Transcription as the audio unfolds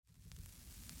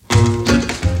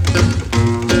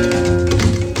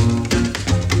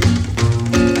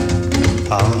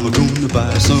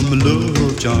buy some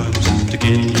love charms to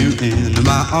get you into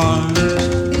my arms.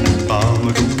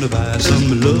 I'm gonna buy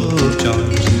some love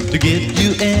charms to get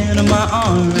you into my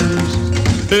arms.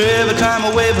 Every time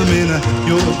I wave them in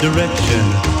your direction,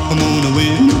 I'm gonna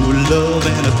win your love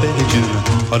and affection.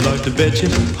 I'd like to bet you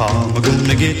I'm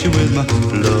gonna get you with my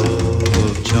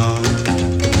love charms.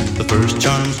 The first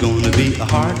charm's gonna be a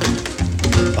heart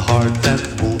that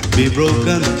won't be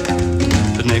broken.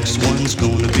 The next one's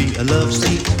gonna be a love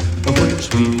seat where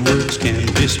sweet words can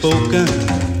be spoken.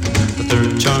 The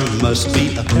third charm must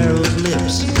be a pair of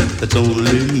lips that's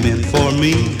only meant for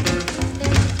me.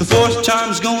 The fourth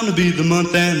charm's gonna be the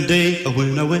month and day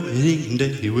when our wedding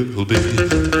day will be.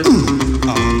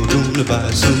 I'm gonna buy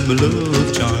some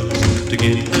love charms to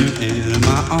get you in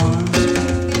my arms.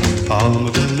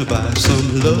 I'm gonna buy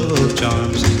some love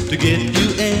charms to get you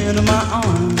in my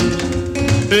arms.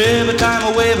 Every time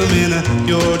I wave them in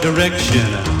your direction,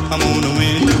 I'm gonna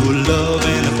win your love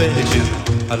and affection.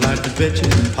 I'd like to bet you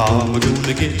I'm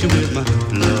gonna get you with my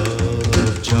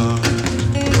love charm.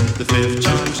 The fifth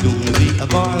charm's gonna be a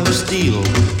bar of steel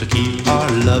to keep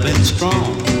our loving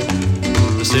strong.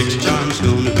 The sixth charm's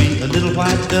gonna be a little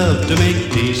white dove to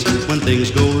make peace when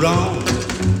things go wrong.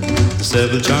 The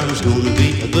seventh charm's gonna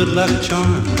be a good luck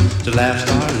charm to last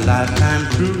our lifetime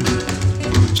through.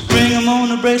 String 'em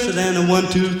on a bracelet and a 1,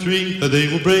 2, 3, they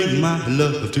will bring my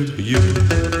love to you.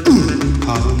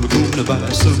 I'm gonna buy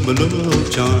some love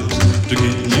charms to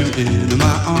get you into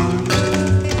my arms.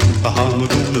 I'm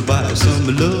gonna buy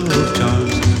some love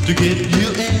charms to get you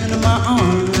into my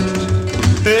arms.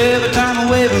 Every time I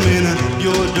wave them in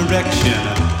your direction,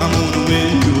 I'm gonna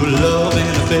win your love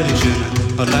and affection.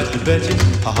 I'd like to bet you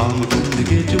I'm gonna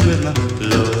get you with my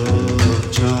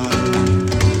love charm.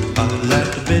 I'd like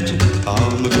to bet you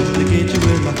I'm gonna get you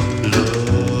with my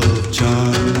love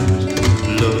charms.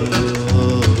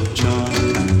 Love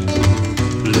charms.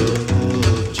 Love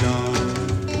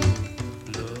charms.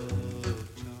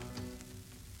 Love charms.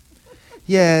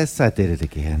 Yes, I did it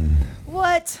again.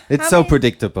 What? It's so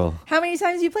predictable. How many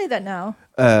times have you played that now?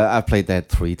 I've played that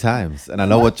 3 times, and I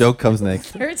know what joke comes next.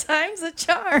 Third time's a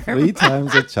charm. 3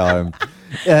 times a charm.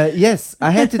 Yes,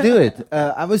 I had to do it.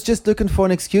 I was just looking for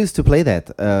an excuse to play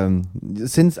that.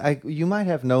 Since you might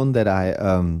have known that I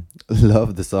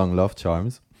love the song Love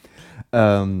Charms,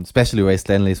 especially Ray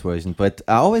Stanley's version. But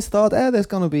I always thought, there's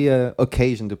going to be an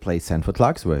occasion to play Sanford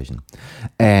Clarke's version.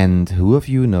 And who of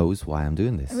you knows why I'm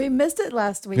doing this? We missed it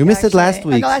last week. We missed it last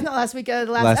week. Not last week, the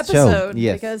last show, episode.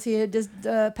 yes. Because he had just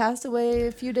passed away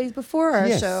a few days before our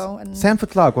show. And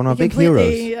Sanford Clarke, one of our big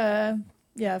heroes.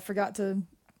 Forgot to...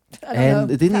 And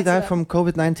didn't he die from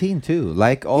COVID-19 too?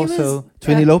 Like also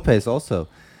Trini Lopez also.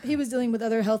 He was dealing with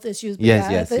other health issues. But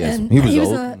Yes. And he was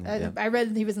old. I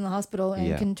read he was in the hospital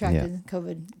and contracted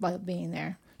COVID while being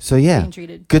there. So being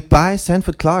treated. Goodbye,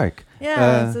 Sanford Clarke.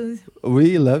 Yeah,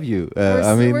 we love you.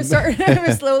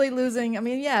 We're slowly losing. But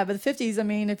the 50s.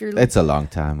 if you're, it's a long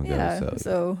time ago. Yeah.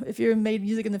 So if you made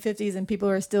music in the 50s and people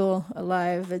are still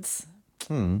alive, it's.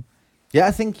 Yeah,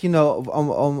 I think,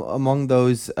 among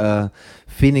those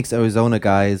Phoenix, Arizona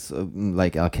guys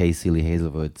like L.K., Sealy,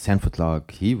 Hazelwood, Sanford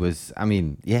Clarke, he was,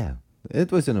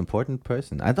 it was an important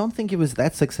person. I don't think he was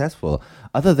that successful.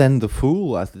 Other than The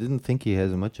Fool, I didn't think he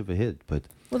has much of a hit. But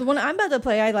well, the one I'm about to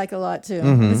play, I like a lot too.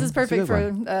 This is perfect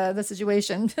for the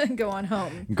situation. Go On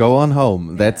Home. Go On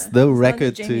Home. That's the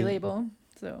record on the Jamie label.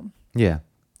 So yeah,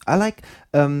 I like...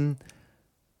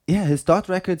 his dot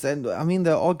records, and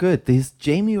they're all good. These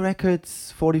Jamie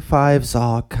records, 45s,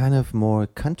 are kind of more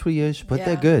country-ish, but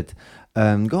they're good.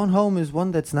 Going Home is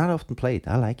one that's not often played.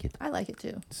 I like it. I like it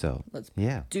too. So, let's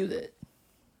do that.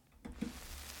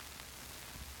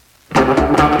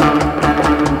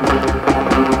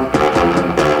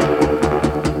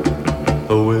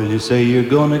 Oh, will you say you're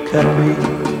gonna cut me?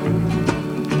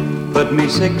 Put me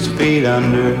 6 feet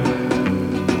under.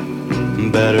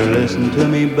 Better listen to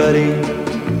me, buddy,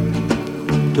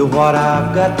 to what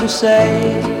I've got to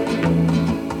say.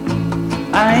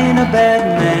 I ain't a bad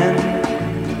man,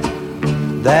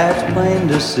 that's plain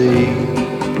to see.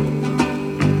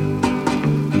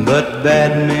 But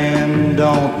bad men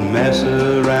don't mess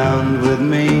around with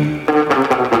me.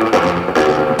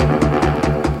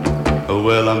 Oh,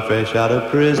 well, I'm fresh out of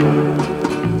prison,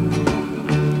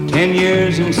 10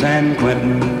 years in San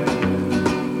Quentin.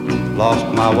 Lost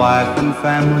my wife and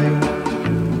family,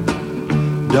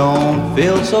 don't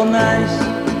feel so nice.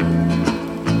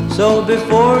 So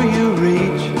before you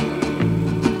reach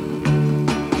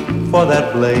for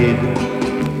that blade,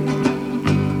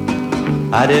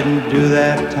 I didn't do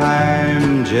that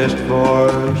time just for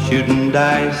shooting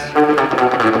dice.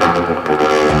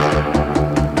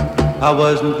 I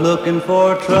wasn't looking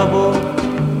for trouble,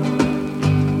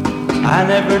 I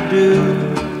never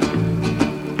do.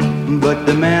 But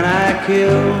the man I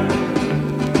killed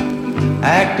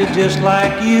acted just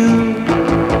like you.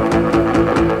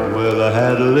 Well, I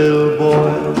had a little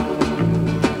boy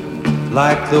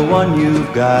like the one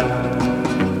you've got.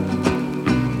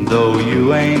 Though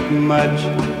you ain't much,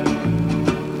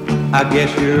 I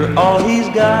guess you're all he's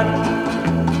got.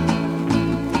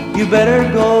 You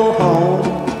better go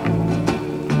home,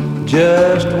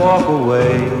 just walk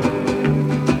away.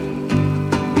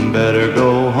 Better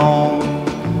go home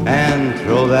and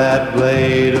throw that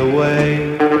blade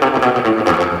away.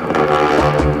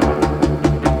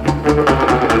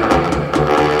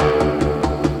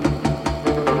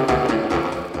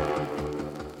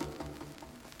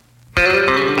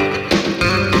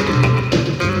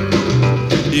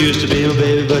 You used to be my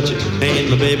baby, but you ain't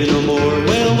my baby no more.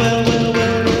 Well, well, well, well,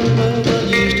 well, well, well.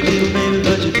 You used to be my baby,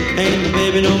 but you ain't my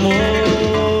baby no more.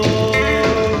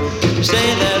 You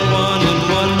say that one and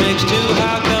one makes two.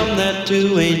 How come that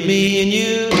two ain't me and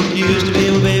you? You used to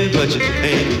be my baby, but you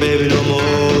ain't my baby no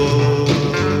more.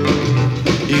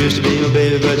 You used to be my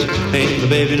baby, but you ain't my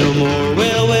baby no more.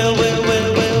 Well, well, well,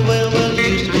 well, well, well, well. You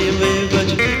used to be my baby, but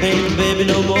you ain't my baby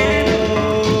no more.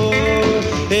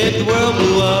 If the world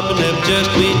blew up and left just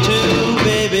we two,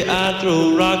 baby, I'd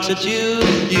throw rocks at you.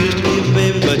 You used to be my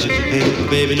baby, but you ain't my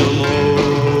baby no more.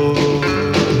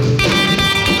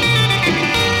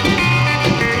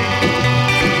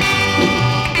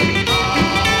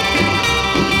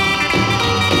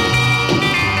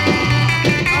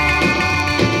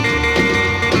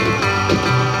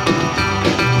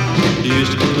 You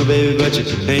used to be my baby, but you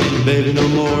ain't my baby no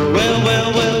more. Well,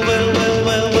 well, well, well, well,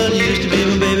 well, well. You used to be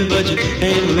my baby, but you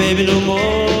ain't my baby no more.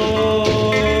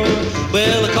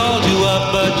 Well, I called you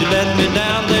up, but you let me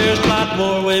down. There's a lot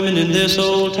more women in this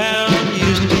old town. You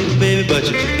used to be my baby, but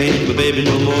you ain't my baby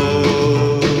no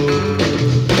more.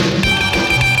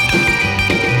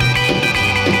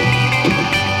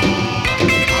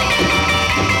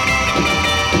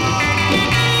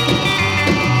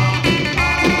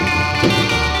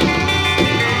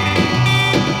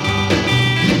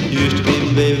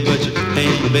 Baby, but you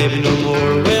ain't my baby no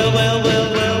more. Well, well,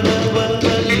 well, well, well, well,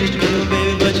 well. You used to be my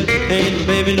baby, but you ain't my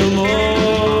baby no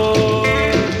more.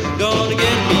 Gonna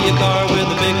get me a car with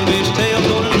a big fish tail.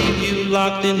 Gonna leave you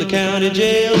locked in the county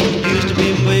jail. You used to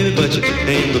be my baby, but you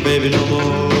ain't my baby no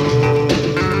more.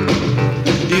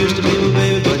 You used to be my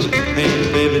baby, but you ain't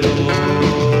my baby no more.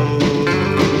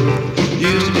 You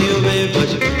used to be my baby, but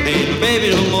you ain't my baby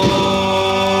no more.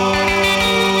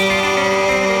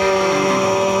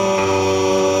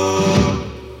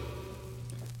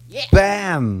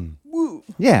 Bam! Woo.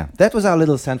 Yeah, that was our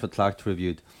little Sanford Clark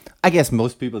tribute. I guess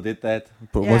most people did that.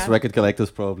 Most record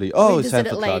collectors probably. Oh,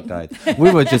 Sanford Clark died.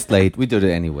 We were just late. We did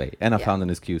it anyway. And I found an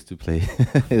excuse to play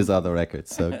his other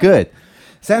records. So good.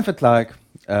 Sanford Clark,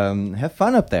 have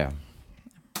fun up there.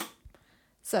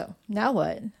 So, now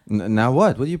what? Now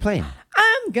what? What are you playing?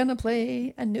 I'm going to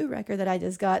play a new record that I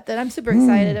just got that I'm super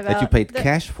excited about. That you paid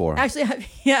cash for. Actually,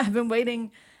 I've been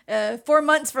waiting 4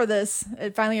 months for this.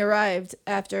 It finally arrived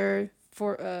after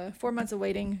 4 months of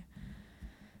waiting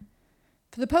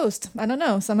for the post. I don't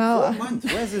know. Somehow. 4 months?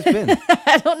 Where's this been?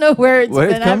 I don't know where it's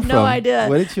been. It I have no from? idea.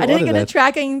 Where did you I didn't order get a that?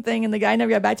 tracking thing, and the guy never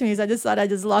got back to me. So I just thought I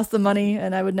just lost the money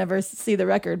and I would never see the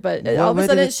record. But all of a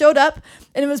sudden it showed up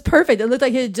and it was perfect. It looked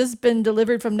like it had just been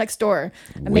delivered from next door.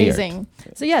 Amazing.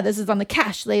 Weird. So yeah, this is on the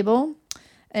Cash label.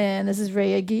 And this is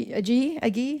Ray Agi.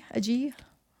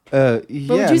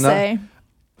 What would you say?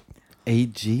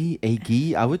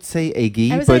 Agi, I would say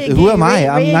Agi, but say who Agi, am I?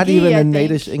 I'm Ray not Agi, even I a think.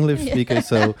 native English speaker,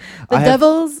 so The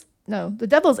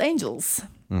Devil's Angels.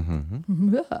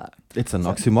 Mm-hmm. It's an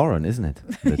oxymoron, isn't it?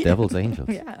 The Devil's Angels.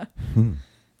 Yeah.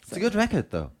 It's a good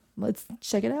record, though. Let's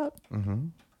check it out. Mm-hmm.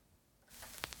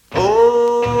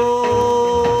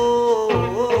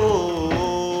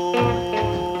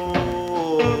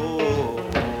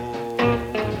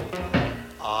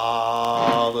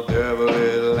 The devil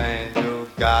little angel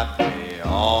got me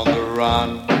on the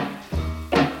run.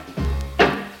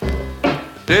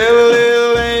 The devil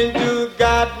little angel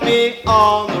got me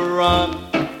on the run.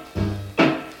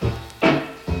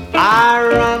 I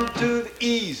run to the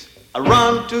east, I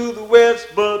run to the west,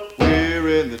 but where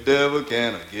in the devil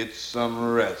can I get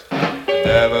some rest? The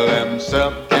devil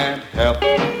himself can't help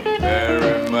me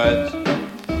very much.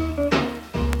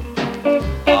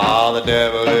 Ah, the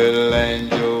devil little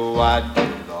angel watches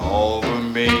over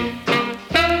me.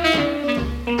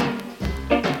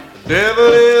 The devil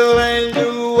little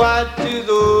angel watches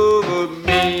over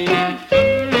me.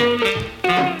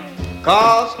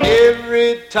 'Cause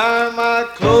every time I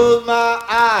close my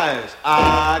eyes,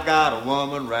 I got a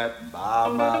woman right by by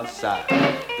my side.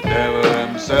 The devil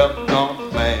himself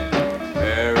don't blame me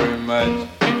very much.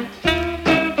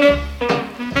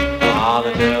 Ah,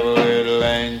 the devil little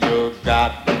angel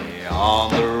got me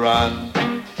on the run.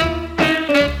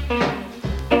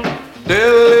 The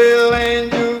devil little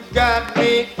angel got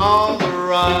me on the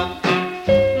run.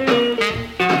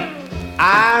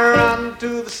 I run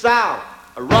to the south,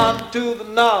 I run to the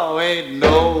north. Ain't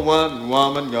no one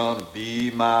woman gonna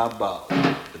be my boss.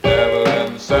 The devil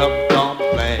himself don't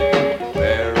blame me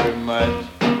very much.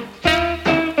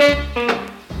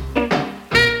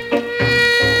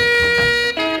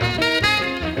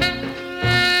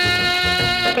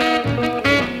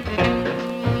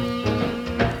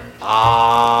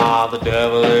 Ah, the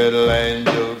devil little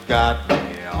angel got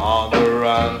me on the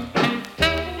run.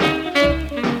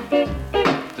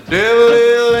 The devil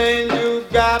little angel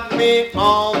got me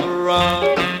on the run.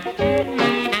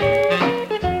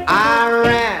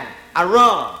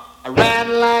 I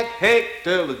ran like heck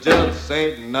till it just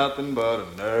ain't nothing but a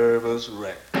nervous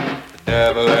wreck. The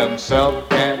devil himself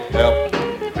can't help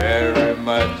me very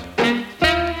much.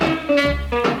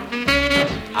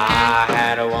 I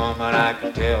had a woman I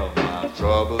could tell my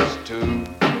troubles to.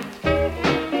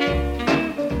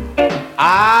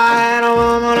 I had a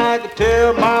woman I could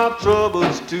tell my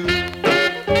troubles to.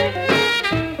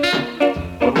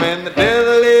 But when the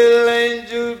devil little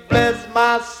angel blessed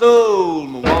my soul,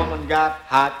 my woman got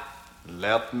hot and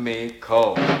left me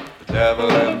cold. The devil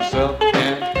himself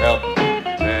can't help me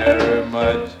very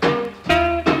much.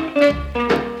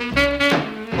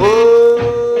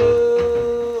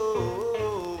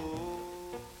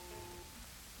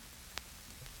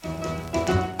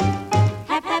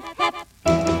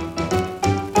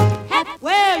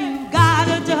 Well, you got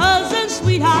a dozen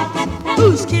sweethearts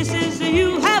whose kisses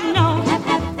you have known,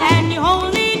 and you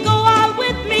only go out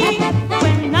with me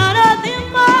when none of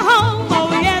them are home. Oh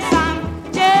yes, I'm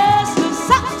just a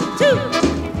substitute,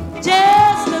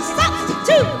 just a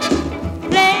substitute,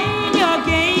 playing your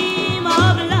game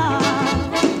of love.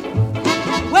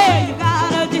 Well, you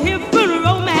got a different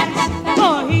romance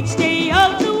for each day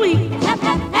of the week,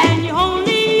 and you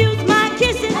only use my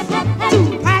kisses to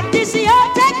practice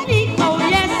your technique. Oh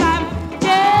yes, I'm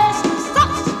just a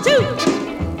substitute,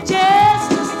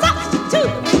 just a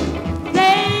substitute,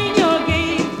 playing your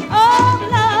game of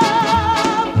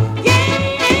love.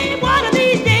 Yeah, one of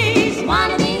these days, and it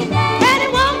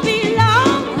won't be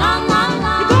long, you're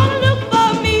gonna look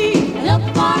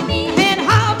for me, and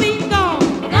I'll be gone.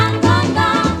 I'm gonna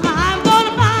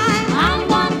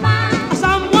find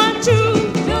someone true,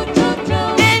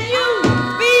 and you'll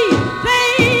be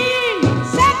playing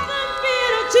second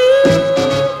fiddle to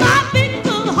my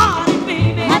fickle-hearted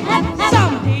baby.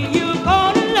 Someday you're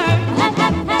gonna learn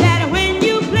that when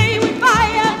you play with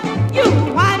fire, you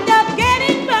wind up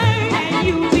getting burned, and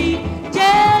you'll be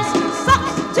just a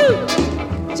substitute,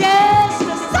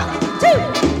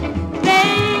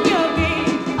 playing your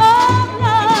game of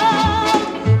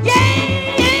love.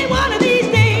 Yeah, one of these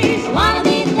days, and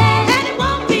it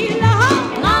won't be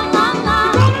long, you're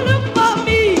gonna look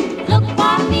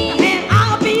for me, and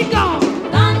I'll be gone.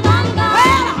 Well,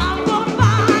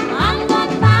 I'm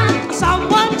gonna find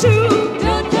someone true,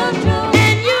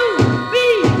 and you'll be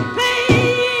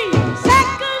playing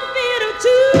second fiddle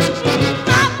to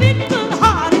my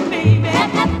fickle-hearted baby.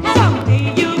 Someday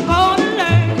you're gonna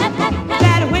learn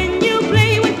that when you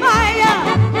play with fire,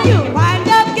 you wind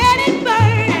up getting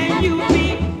burned, and you'll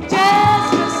be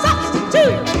just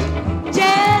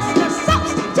a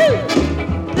substitute,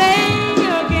 playing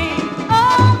your game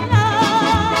of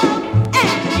love.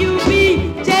 And you'll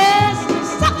be just a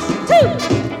substitute,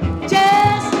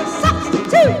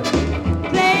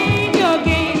 playing your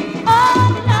game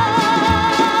of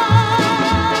love.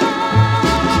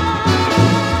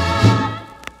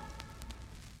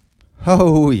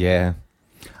 Oh, yeah.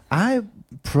 I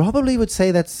probably would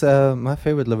say that's my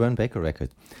favorite Laverne Baker record.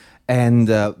 And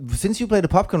since you played a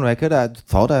popcorn record, I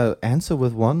thought I'd answer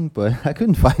with one, but I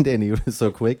couldn't find any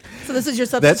so quick. So this is your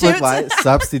That substitute. was my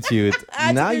substitute.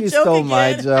 I Now took your you joke stole my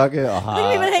again. joke. I think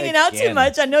we've been hanging out too again.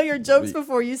 much. I know your jokes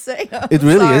before you say them. It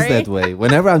really is Sorry. that way.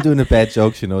 Whenever I'm doing a bad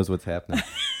joke, she knows what's happening.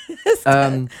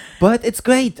 But it's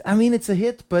great. I mean, it's a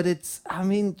hit, but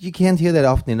you can't hear that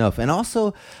often enough. And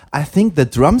also, I think the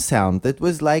drum sound, that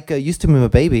was like Used to Be My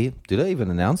Baby. Did I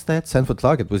even announce that? Sanford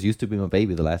Clark, it was Used to Be My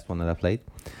Baby, the last one that I played.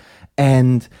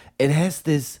 And it has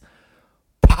this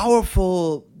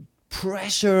powerful,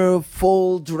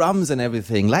 pressure-full drums and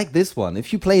everything, like this one.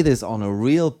 If you play this on a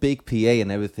real big PA and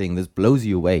everything, this blows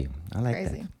you away. I like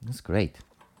Crazy. that. That's great.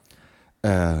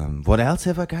 What else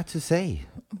have I got to say?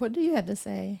 What do you have to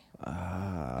say?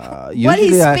 What?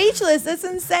 He's speechless. That's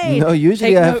insane. No,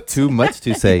 usually Take I have notes. too much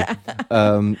to say.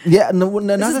 No,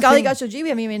 This is Golly Gosh OG. We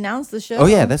haven't even announced the show. Oh,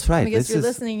 yeah, that's right. I guess This you're is-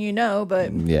 listening, you know,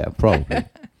 but Yeah, probably.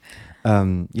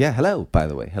 Hello, by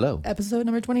the way. Hello. episode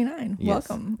number 29. Yes.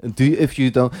 Welcome. If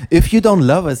you don't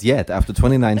love us yet after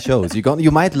 29 shows,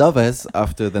 you might love us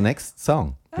after the next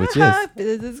song, which is.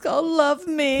 This is called Love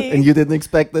Me. And you didn't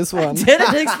expect this one.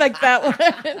 Didn't expect that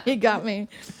one. He got me.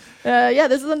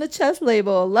 This is on the Chess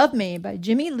label, Love Me by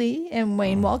Jimmy Lee and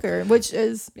Wayne Walker, which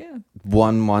is,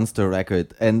 One monster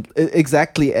record, and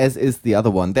exactly as is the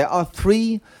other one. There are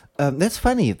three. That's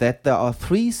funny that there are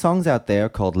three songs out there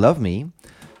called "Love Me,"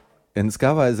 and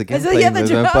Skava is again So, yeah, playing the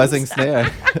with a drums. buzzing snare.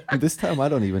 This time I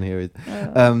don't even hear it.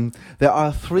 There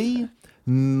are three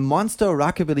monster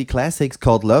rockabilly classics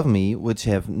called "Love Me," which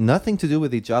have nothing to do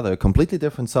with each other. Completely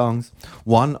different songs.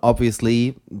 One,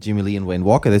 obviously, Jimmy Lee and Wayne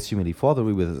Walker. That's Jimmy Lee for the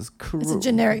with his it's a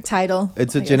generic title.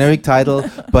 It's I a guess. generic title,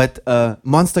 but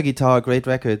monster guitar, great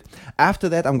record. After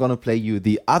that, I'm gonna play you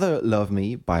the other "Love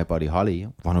Me" by Buddy Holly,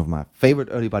 one of my favorite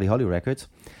early Buddy Holly records.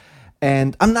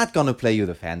 And I'm not gonna play you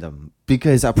the Phantom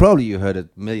because you heard it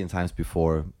a million times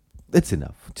before. It's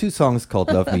enough. 2 songs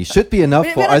called "Love Me" should be enough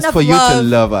We for had us enough for you to love.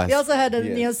 love us. We also had to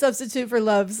Yes. substitute for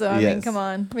love. So I mean, Yes. come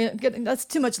on, that's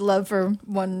too much love for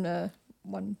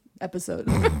one episode.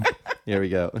 Here we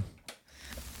go.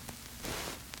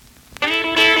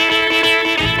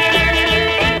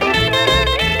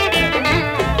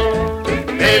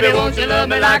 Baby, won't you love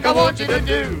me like I want you to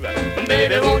do?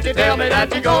 Baby, won't you tell me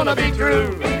that you're gonna be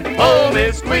true? Hold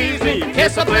me, squeeze me,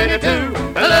 kiss me plenty too.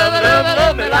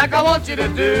 Love me like I want you to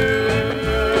do.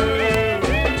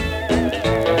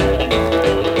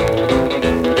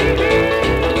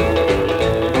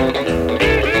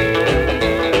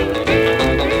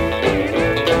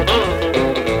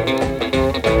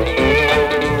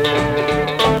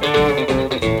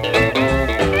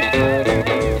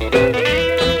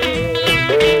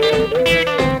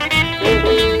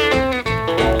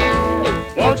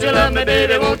 Won't you love me,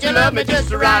 baby, won't you love me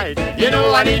just right? You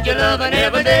know I need your loving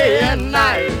every day and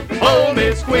night. Hold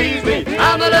me, squeeze me,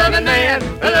 I'm a loving man.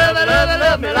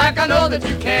 Love me like I know that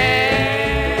you can.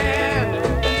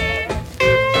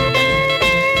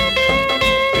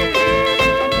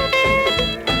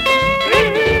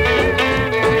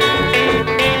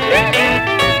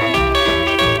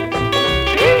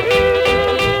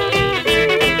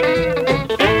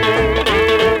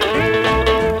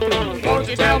 Won't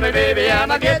you tell me, baby,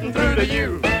 am I getting through to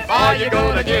you? Are you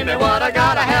gonna give me what I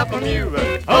gotta have from you?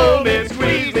 Hold me,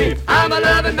 squeeze me, I'm a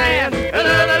loving man.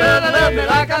 Love me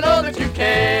like I know that you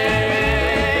can.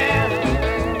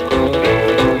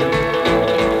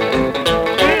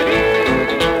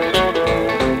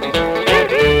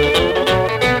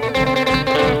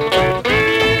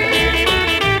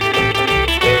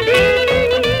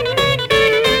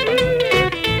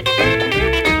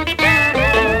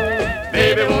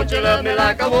 Baby, won't you love me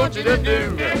like I want you to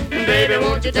do? Baby,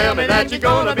 won't you tell me that you're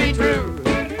gonna be true?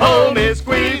 Hold me,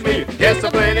 squeeze me, yes,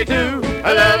 I'm plenty too.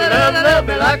 Love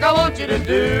me like I want you to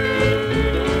do.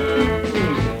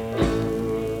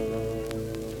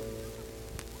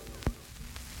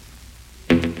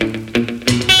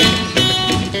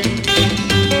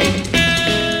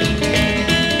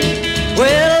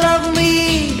 Well, love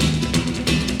me,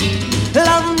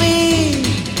 love me,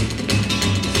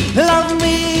 love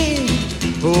me,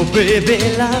 oh baby,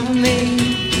 love me.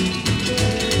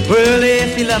 Well,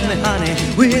 if you love me, honey,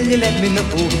 will you let me know?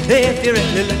 If you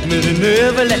really love me, then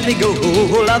never let me go.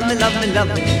 Oh, love me, love me, love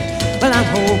me. Well, I'm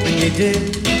hoping you do.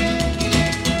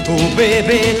 Oh,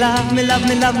 baby, love me, love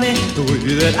me, love me, the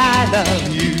way that I love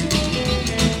you.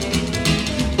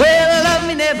 Well, love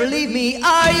me, never leave me,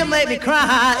 or you make me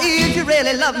cry. If you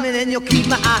really love me, then you'll keep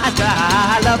my eyes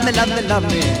dry. Love me, love me, love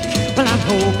me. Well, I'm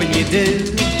hoping you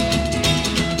do.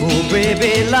 Oh,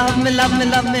 baby, love me, love me,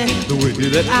 love me, the way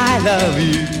that I love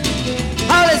you.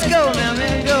 Oh, let's go now,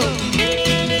 man, go.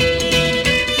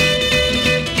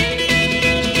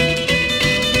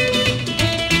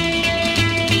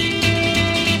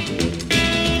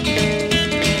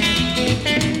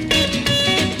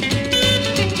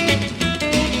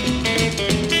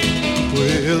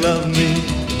 Well, love me,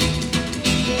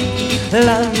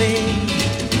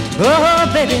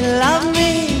 oh, baby, love me.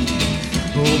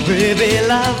 Oh, baby,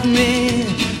 love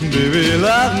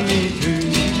me too.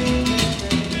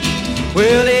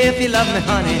 Well, if you love me,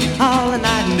 honey, all the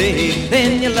night and day,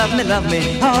 then you love me,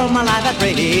 all my life I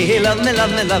pray. Love me,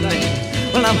 love me, love me,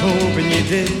 well, I'm hoping you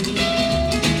do.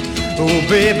 Oh,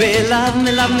 baby, love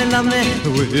me, love me, love me, the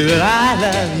way that I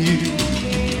love you.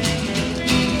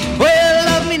 Well,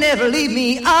 love me, never leave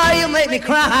me, or you'll make me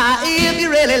cry. If you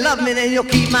really love me, then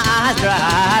you'll keep my eyes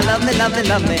dry. Love me, love me,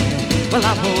 love me. Well,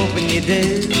 I'm hoping you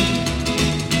do.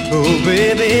 Oh,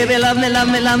 baby, love me, love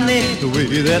me, love me the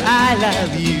way that I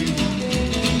love you.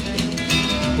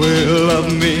 Well,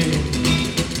 love me.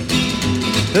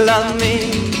 Love me,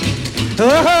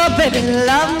 oh baby,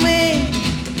 love me,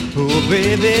 oh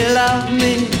baby, love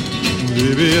me,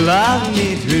 baby, love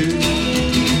me too.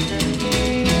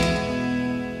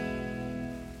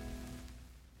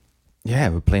 Yeah,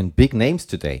 we're playing big names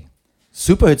today.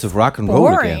 Super hits of rock and roll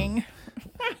again. Boring.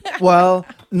 Well,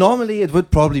 normally it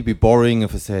would probably be boring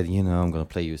if I said, I'm going to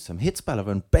play you some hits by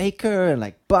Laverne Baker and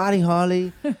like Buddy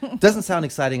Holly. Doesn't sound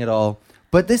exciting at all.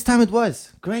 But this time it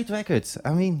was. Great records.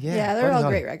 I mean, Yeah, they're all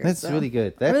great records. That's really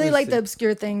good. I really like the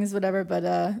obscure things, whatever, but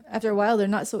after a while, they're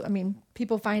not so,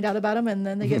 people find out about them and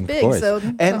then they get big. So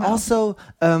and also,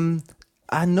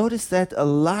 I noticed that a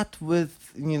lot with,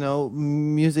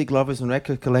 music lovers and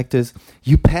record collectors,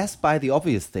 you pass by the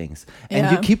obvious things and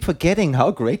you keep forgetting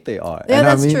how great they are. Yeah, and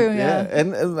that's true, yeah.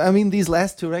 And these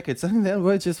last two records, they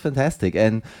were just fantastic.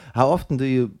 And how often do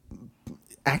you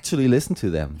actually listen to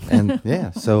them? And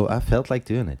so I felt like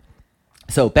doing it.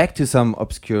 So back to some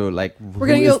obscure, like, we're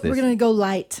gonna go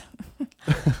light.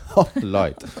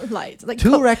 Light. Light. Like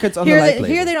two records on the light label.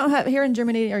 Here they don't have, here in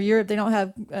Germany or Europe, they don't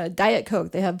have Diet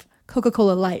Coke. They have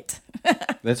Coca-Cola Light.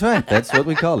 That's right. That's what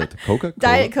we call it. Coca-Cola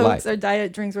Diet Cokes Light. or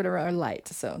diet drinks, whatever, are light.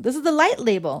 So this is the light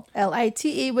label,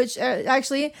 Lite, which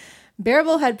actually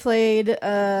Bearable had played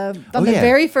on the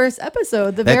very first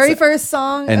episode, the very first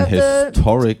song an of the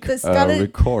historic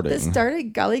recording. That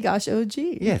started Golly Gosh OG.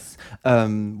 Yes.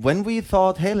 When we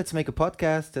thought, hey, let's make a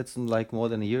podcast, that's like more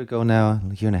than a year ago now,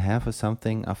 a year and a half or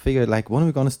something, I figured, like, what are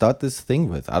we going to start this thing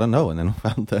with? I don't know. And then I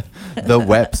found the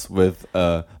webs with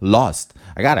Lost.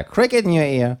 I got a cricket in your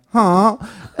ear. Huh?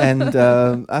 And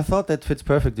I thought that fits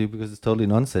perfectly because it's totally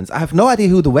nonsense. I have no idea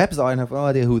who the webs are and I have no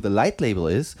idea who the light label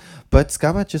is, but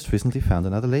Scabba just recently found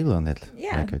another label on that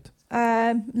record.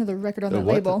 Another record on that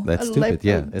what? label. That's stupid.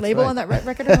 Label on that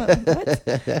record. What?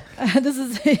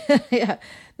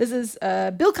 This is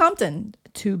Bill Compton,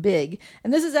 Too Big,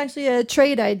 and this is actually a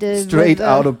trade I did. Straight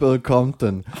out of Bill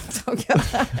Compton.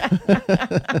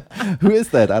 Who is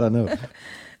that? I don't know.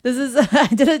 This is I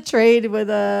did a trade with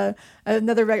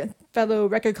another fellow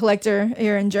record collector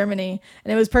here in Germany,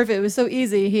 and it was perfect. It was so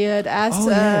easy. He had asked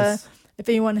if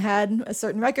anyone had a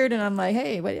certain record, and I'm like,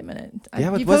 hey, wait a minute.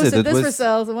 You posted this for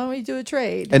sale, so why don't we do a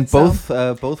trade? And both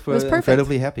were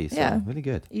incredibly happy. So yeah, really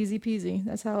good. Easy peasy.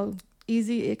 That's how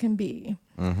easy it can be.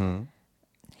 Mm-hmm.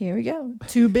 Here we go.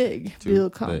 Too Big, Bill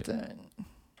Compton.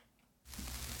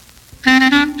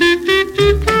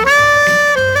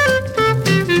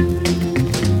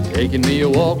 Taking me a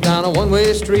walk down a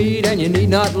one-way street, and you need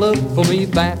not look for me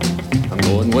back. I'm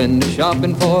going window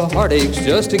shopping for heartaches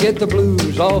just to get the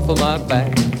blues off of my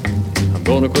back. I'm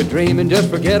gonna quit dreaming, just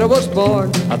forget I was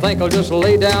born. I think I'll just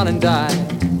lay down and die.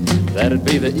 That'd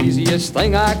be the easiest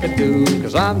thing I could do,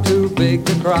 'cause I'm too big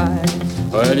to cry.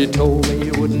 Well, you told me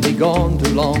you wouldn't be gone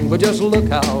too long, but just look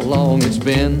how long it's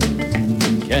been.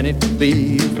 Can it be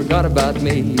you forgot about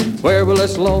me? Where will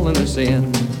this loneliness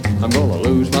end? I'm gonna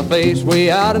lose my face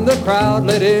way out in the crowd,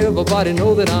 let everybody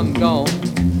know that I'm gone.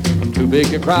 I'm too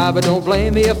big to cry, but don't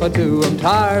blame me if I do. I'm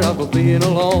tired of being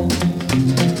alone.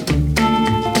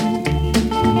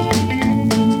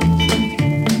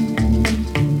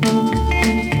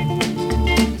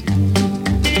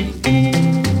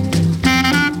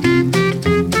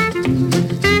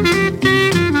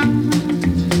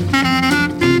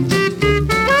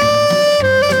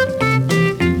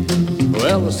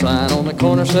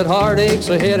 Corner said heartaches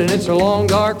ahead, and it's a long,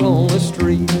 dark, lonely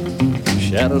street.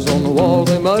 Shadows on the wall,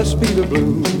 they must be the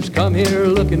blues. Come here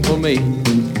looking for me.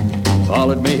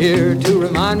 Followed me here to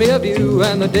remind me of you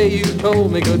and the day you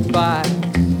told me goodbye.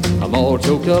 I'm all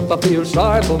choked up, I feel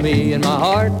sorry for me, and my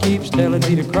heart keeps telling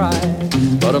me to cry.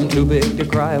 But I'm too big to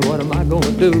cry, what am I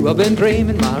gonna do? I've been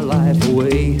dreaming my life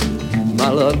away. My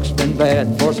luck's been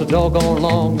bad for so doggone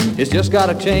long. It's just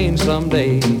gotta change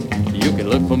someday. You can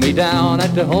look for me down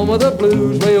at the home of the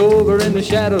blues, way over in the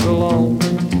shadows alone.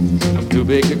 I'm too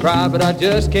big to cry, but I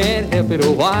just can't help it.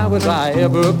 Oh, why was I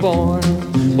ever born?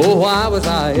 Oh, why was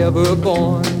I ever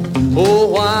born? Oh,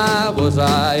 why was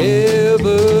I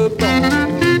ever born?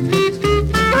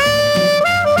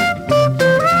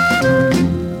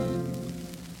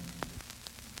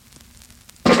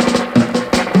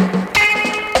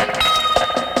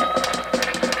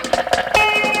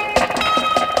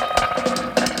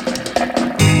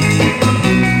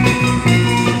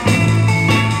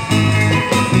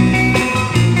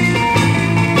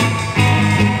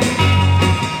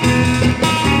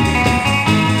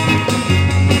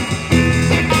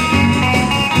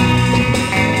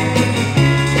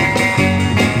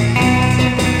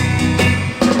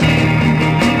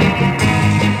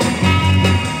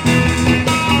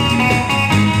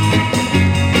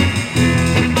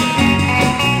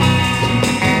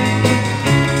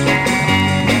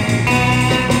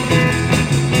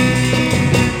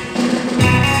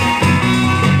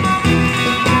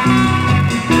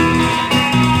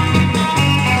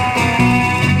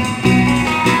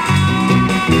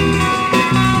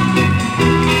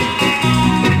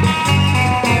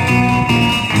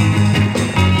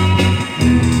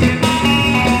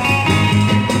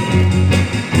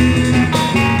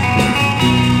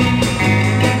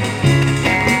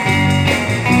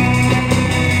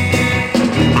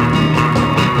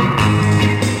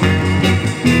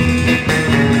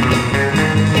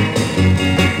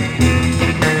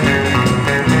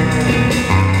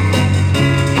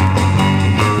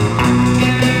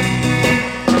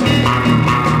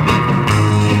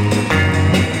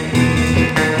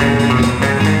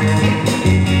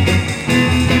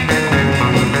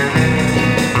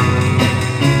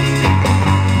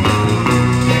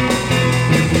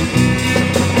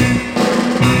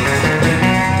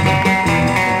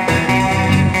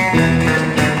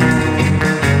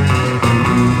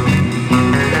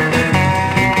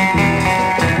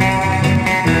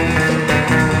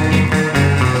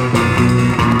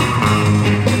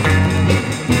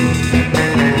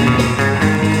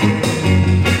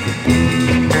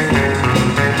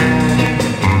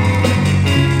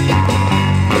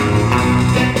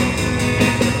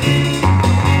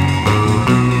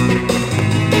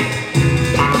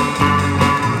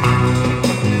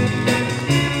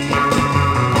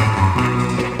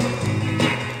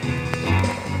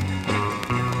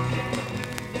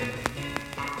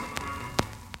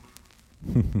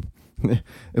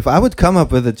 I would come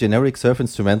up with a generic surf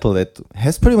instrumental that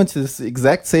has pretty much this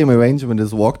exact same arrangement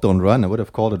as Walk Don't Run, I would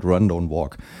have called it Run Don't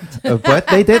Walk. But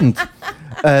they didn't.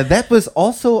 That was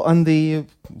also on the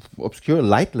obscure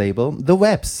light label, The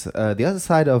Webs, the other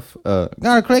side of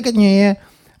Got a Cricket in Your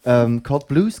Ear, called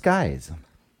Blue Skies.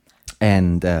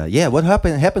 And what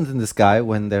happens in the sky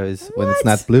when it's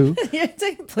not blue? You're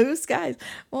saying blue skies.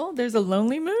 Well, there's a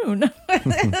lonely moon.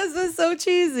 This is so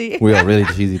cheesy. We are really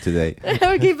cheesy today.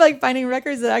 We keep finding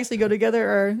records that actually go together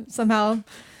or somehow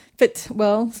fit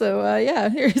well. So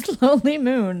here's Lonely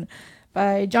Moon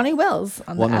by Johnny Wells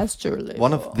on the Astro label.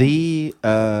 One of the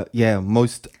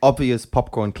most obvious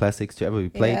popcorn classics to ever be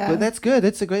played. Yeah. But that's good.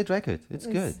 It's a great record. It's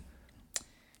good.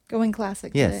 Going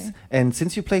classic Yes. today. And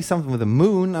since you play something with a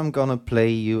moon, I'm going to play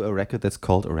you a record that's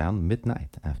called Around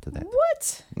Midnight after that.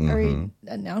 What? Are you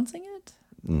announcing it?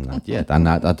 Not yet.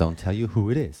 I don't tell you who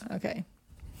it is. Okay.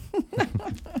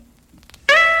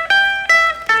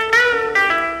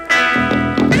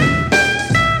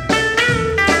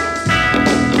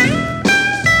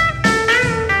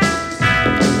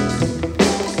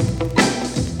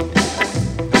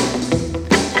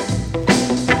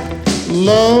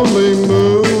 Lonely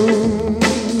moon,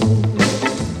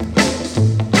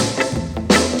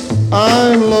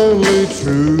 I'm lonely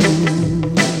true.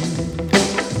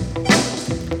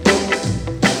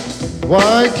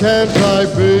 Why can't I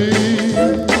be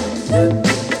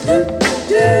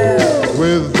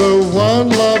with the one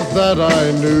love that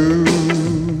I knew?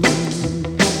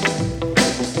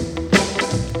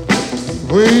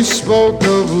 We spoke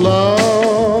of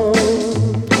love,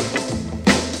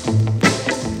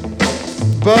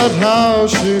 but how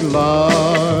she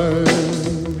lied.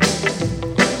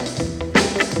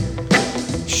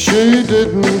 She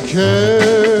didn't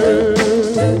care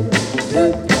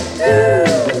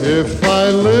if I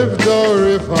lived or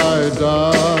if I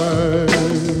died.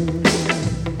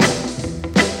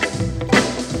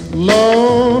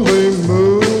 Lonely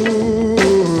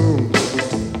moon,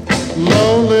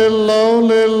 lonely,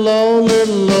 lonely, lonely,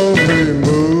 lonely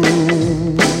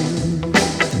moon.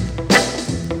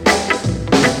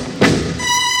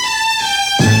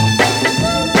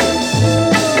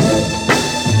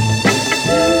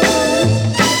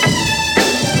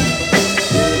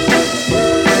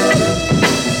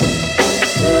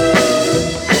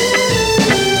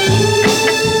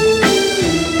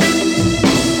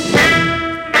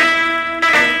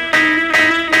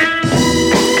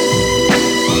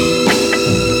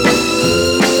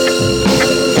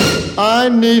 I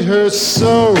need her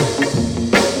so.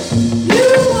 You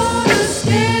wanna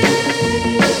escape?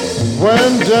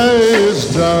 When day is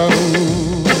done,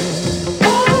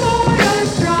 Oh Lord,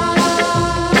 I've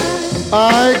tried.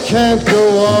 I can't go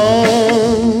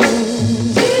on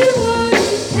She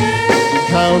wouldn't care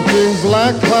counting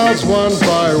black clouds one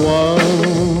by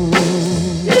one.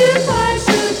 if I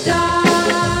should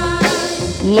die.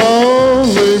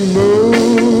 Lonely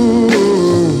moon,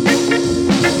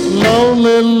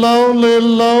 lonely, lonely,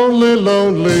 lonely,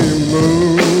 lonely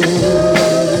moon,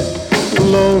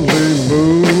 lonely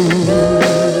moon,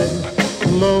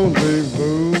 lonely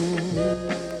moon.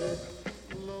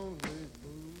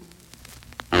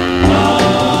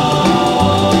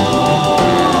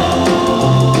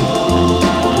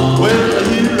 Well,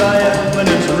 here I am and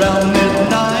it's around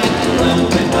midnight. Around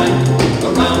midnight,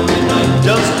 around midnight.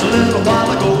 Just a little while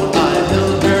ago I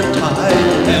held her tight.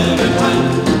 Held her tight,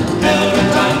 held her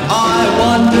tight. I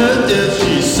wonder if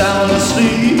she's sound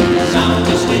asleep. Sound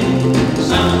asleep,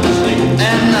 sound asleep.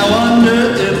 And I wonder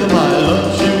if my love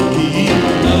she'll keep.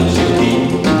 Love she'll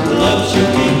keep.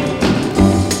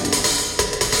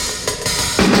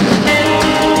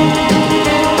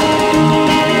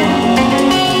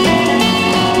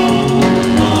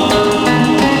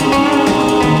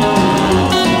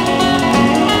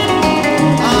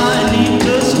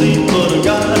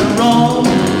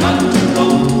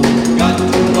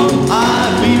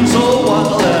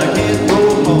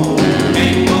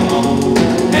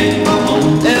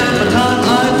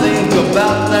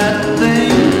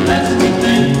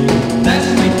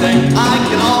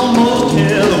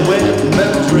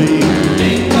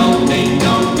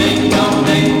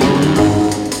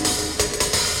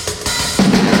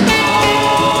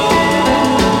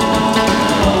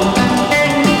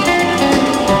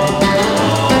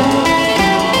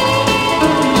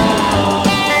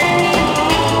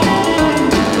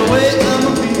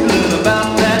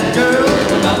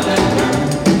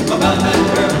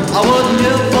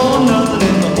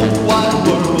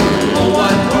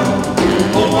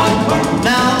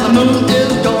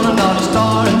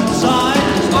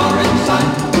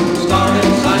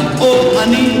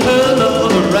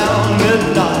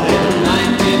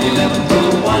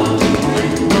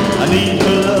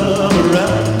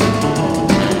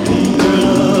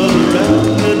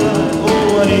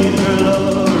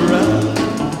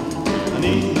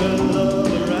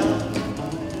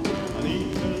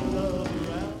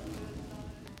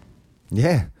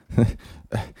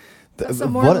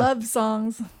 Some more love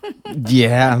songs.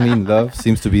 Yeah, I mean, love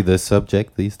seems to be the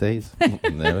subject these days.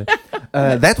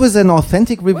 That was an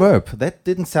authentic reverb. That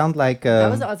didn't sound like... that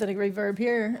was an authentic reverb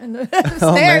here. In the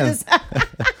Oh, snare man. just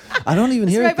I don't even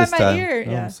hear right it this by my time. ear.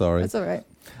 Oh, Yeah, I'm sorry. That's all right.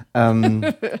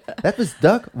 That was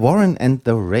Doug Warren and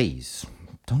the Rays.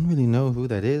 Don't really know who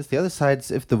that is. The other side's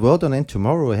If the World Don't End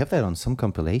Tomorrow. I have that on some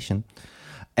compilation.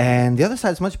 And the other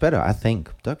side's much better, I think.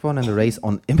 Doug Warren and the Rays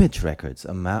on Image Records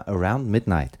around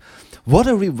midnight. What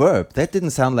a reverb. That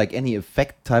didn't sound like any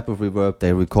effect type of reverb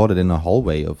they recorded in a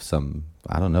hallway of some,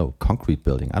 I don't know, concrete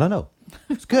building. I don't know.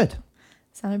 It's good.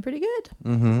 Sounded pretty good.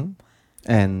 Mm-hmm.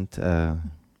 And...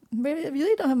 Maybe I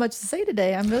really don't have much to say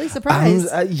today. I'm really surprised.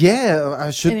 Yeah,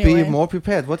 I should Anyway. be more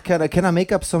prepared. What can I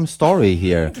make up some story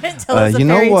here? Can't tell us a you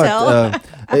know fairy what?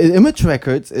 tale. Image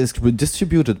Records is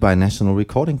distributed by National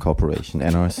Recording Corporation,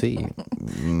 NRC.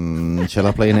 Shall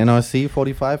I play an NRC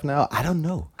 45 now? I don't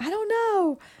know. I don't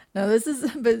know. No, this is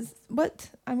but what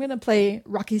I'm gonna play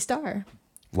Rocky Star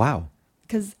Wow.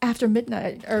 because after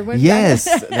midnight or when Yes,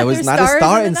 there was there's not a stars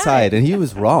star in the inside, night. and he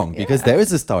was wrong because there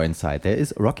is a star inside. There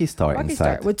is Rocky Star Rocky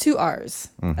inside. Star with 2 R's.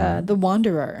 The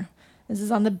Wanderer. This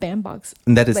is on the Bandbox.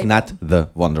 And that is label. not the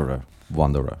Wanderer.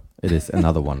 Wanderer. It is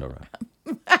another Wanderer.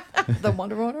 The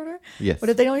Wanderer. Yes. What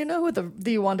if they don't even know who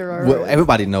the Wanderer? Well, is?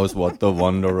 everybody knows what the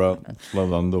Wanderer.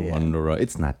 Wanderer.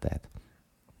 It's not that.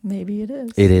 Maybe it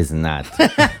is. It is not.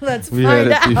 Let's We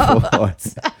heard find it out. before.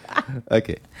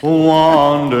 Okay.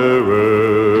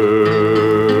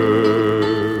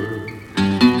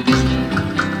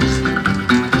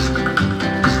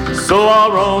 Wanderer. So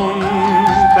I'll roam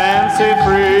fancy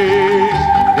free,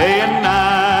 day and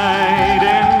night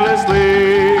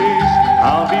endlessly.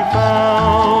 I'll be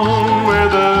found where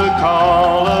the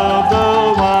call of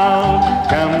the wild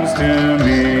comes to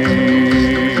me.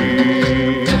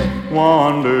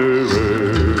 Wanderer.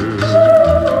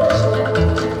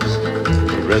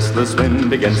 Restless wind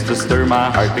begins to stir, my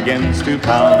heart begins to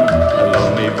pound. A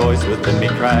lonely voice within me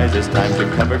cries, it's time to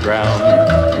cover ground.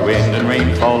 The wind and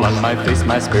rain fall on my face,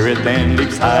 my spirit then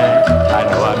leaps high. I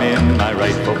know I'm in my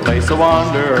rightful place, a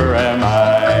wanderer am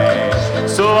I.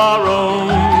 So I'll roam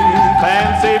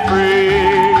fancy free,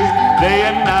 day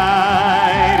and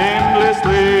night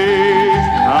endlessly.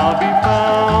 I'll be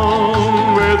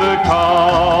found where the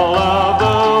call of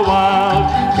the wild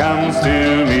comes to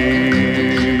me.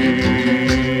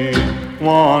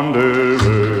 Wanderer.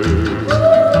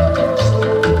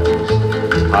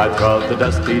 I trod the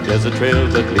dusty desert trail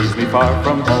that leads me far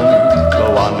from home. The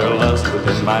wanderlust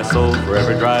within my soul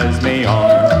forever drives me on.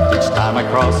 Each time I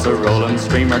cross a rolling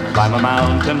stream or climb a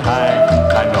mountain high,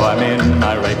 I know I'm in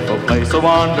my rightful place, a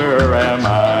wanderer am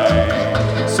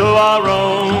I. So I'll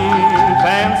roam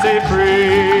fancy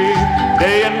free,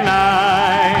 day and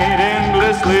night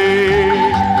endlessly.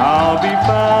 I'll be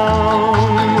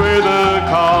found where the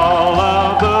call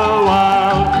of the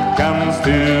wild comes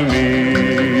to me.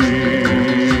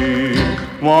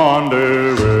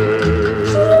 Wanderer.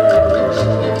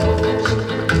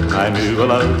 I knew a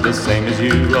love the same as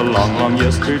you a long, long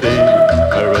yesterday.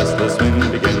 A restless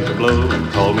wind began to blow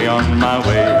and called me on my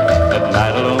way. At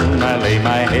night alone I lay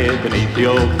my head beneath the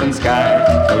open sky.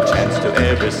 No chance to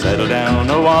ever settle down,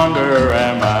 a wanderer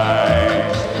am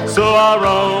I. So I'll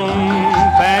roam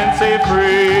fancy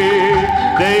free,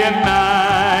 day and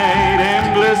night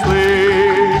endlessly.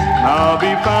 I'll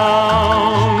be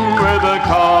found where the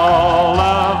call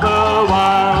of the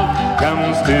wild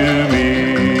comes to me.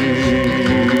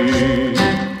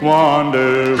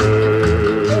 Wanderer.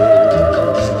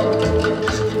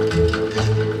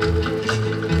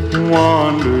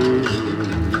 Wanderer.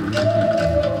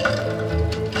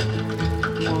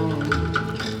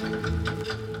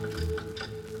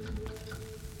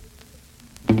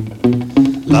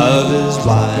 Love is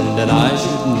blind and I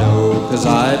should know, 'cause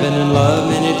I've been in love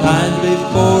many times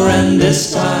before, and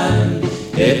this time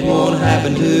it won't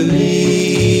happen to me.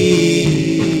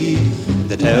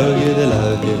 They tell you they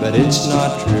love you, but it's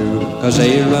not true, 'cause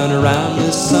they run around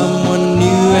with someone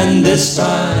new, and this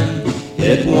time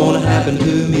it won't happen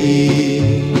to me.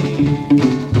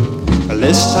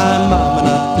 This time I'm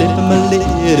not flipping my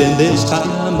lid, and this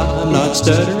time I'm not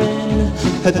stuttering.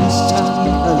 This time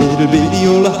my little bitty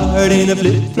old heart ain't a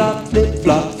flip-flop,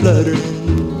 flip-flop fluttering.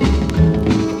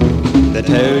 They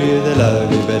tell you they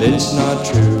love you, but it's not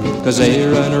true, 'cause they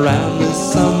run around with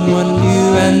someone new,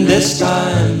 and this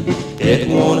time it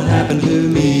won't happen to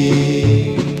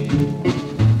me.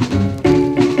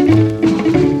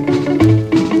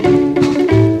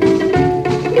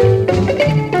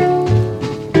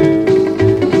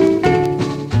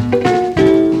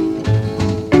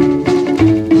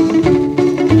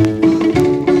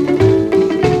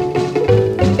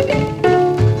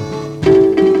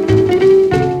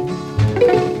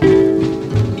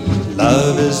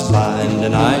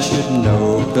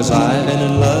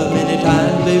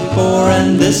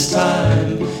 this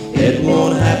time it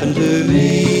won't happen to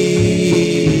me.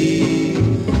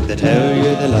 They tell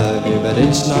you they love you, but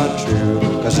it's not true,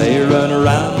 'cause they run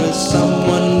around with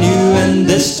someone new, and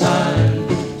this time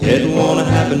it won't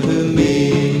happen to me.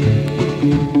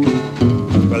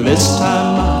 Well, this time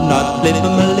I'm not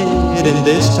flipping my lid, and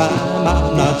this time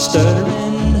I'm not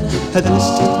stuttering. This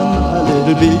time my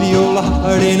little bitty old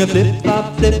heart ain't a flip-flop,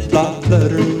 flip-flop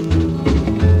fluttering.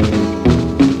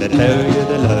 They tell you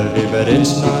they love you, but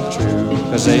it's not true,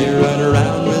 'cause they run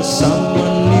around with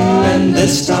someone new, and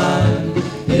this time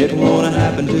it won't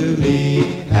happen to me,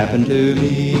 happen to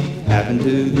me, happen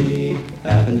to me,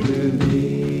 happen to me.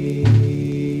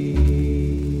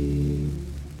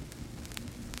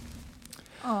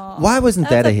 Why wasn't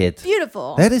that a hit?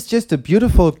 Beautiful. That is just a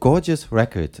beautiful, gorgeous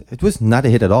record. It was not a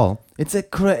hit at all. It's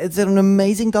an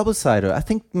amazing double-sider. I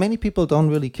think many people don't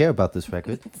really care about this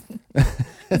record.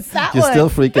 It's that You're one. still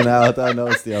freaking out. I know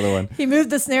it's the other one. He moved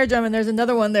the snare drum, and there's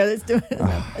another one there that's doing it.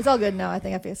 It's all good now. I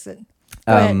think I fixed it.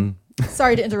 Go ahead.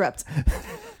 Sorry to interrupt.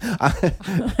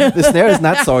 The snare is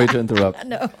not sorry to interrupt.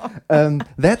 No.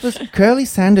 That was Curly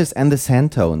Sanders and the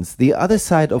Santones, the other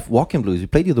side of Walkin' Blues. We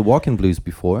played you the Walkin' Blues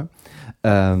before.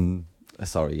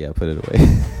 Sorry, yeah, put it away.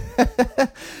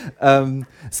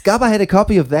 Scaba had a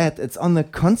copy of that. It's on the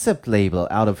Concept label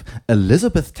out of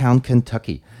Elizabethtown,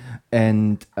 Kentucky.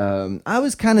 And I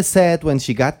was kind of sad when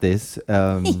she got this.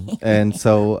 And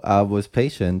so I was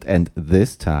patient. And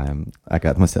this time I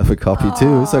got myself a copy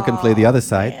too, so I can play the other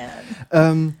side.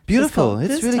 Beautiful.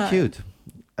 It's really cute.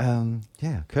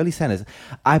 Yeah, Curly Sanders.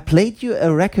 I played you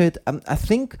a record. I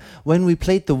think when we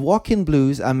played the Walk-In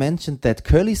Blues, I mentioned that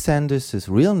Curly Sanders'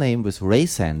 real name was Ray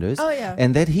Sanders. Oh, yeah.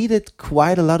 And that he did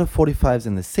quite a lot of 45s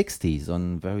in the 60s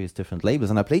on various different labels.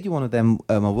 And I played you one of them,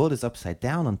 My World is Upside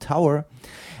Down on Tower.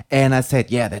 And I said,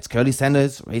 yeah, that's Curly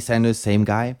Sanders, Ray Sanders, same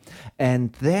guy.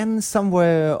 And then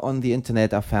somewhere on the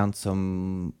internet, I found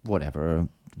some,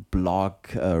 blog,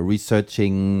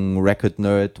 researching record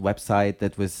nerd website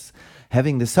that was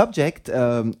having the subject,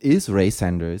 is Ray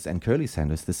Sanders and Curly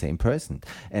Sanders the same person?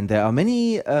 And there are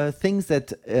many things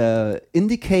that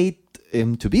indicate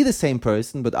him to be the same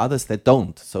person, but others that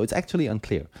don't. So it's actually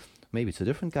unclear. Maybe it's a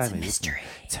different guy. It's a mystery.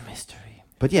 It's a mystery.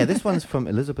 But yeah, this one's from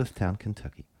Elizabethtown,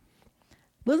 Kentucky.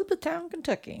 Elizabethtown,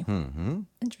 Kentucky. Mm-hmm.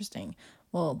 Interesting.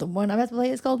 Well, the one I'm about to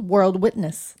play is called World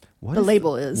Witness. The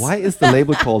label is. Why is the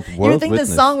label called World Witness? You would think the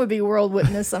song would be World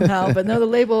Witness somehow, but no, the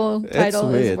label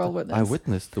title is World Witness. I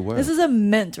witnessed the word. This is a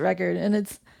mint record, and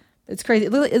it's crazy.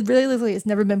 It really looks like it's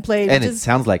never been played. And it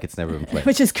sounds like it's never been played.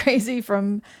 Which is crazy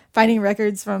from finding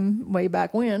records from way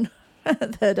back when.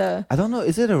 that I don't know.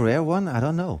 Is it a rare one? I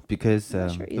don't know, because sure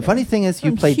the funny thing is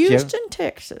from Houston,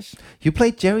 Texas. You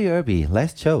played Jerry Irby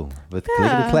last show with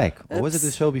Clickety Clack. Or was it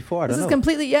the show before? I don't know. This is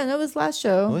completely, no, it was last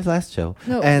show. It was last show.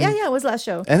 No, and it was last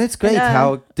show. And it's great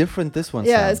how different this one sounds.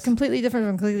 Yeah, it's completely different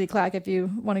from Clickety Clack if you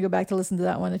want to go back to listen to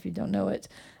that one if you don't know it.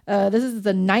 This is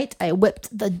The Night I Whipped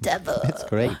the Devil. It's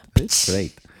great. It's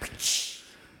great.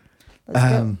 Let's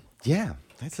go. Yeah,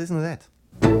 let's listen to that.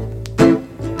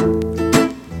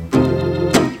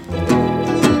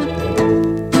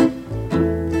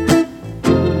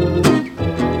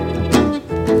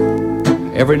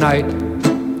 Every night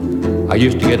I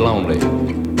used to get lonely,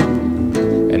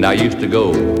 and I used to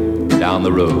go down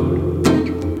the road,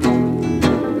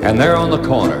 and there on the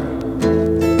corner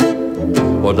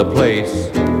was a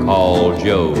place called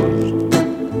Joe's.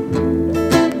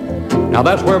 Now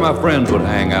that's where my friends would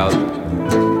hang out,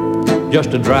 just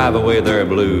to drive away their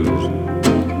blues.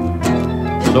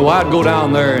 So I'd go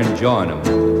down there and join them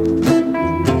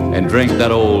and drink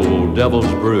that old devil's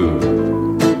brew.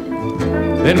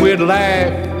 Then we'd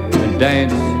laugh and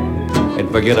dance and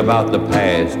forget about the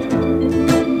past.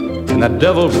 And that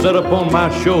devil sat upon my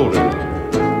shoulder,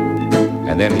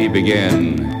 and then he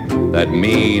began that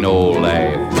mean old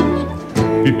laugh.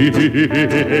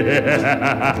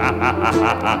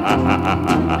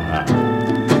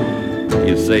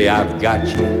 You say, I've got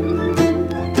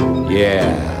you.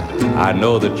 Yeah, I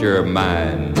know that you're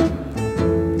mine.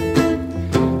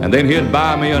 And then he'd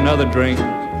buy me another drink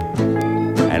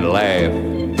and laugh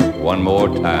one more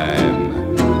time.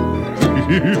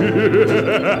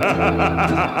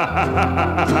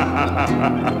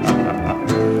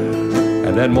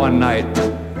 And then one night,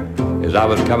 as I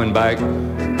was coming back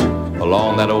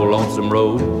along that old lonesome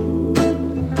road,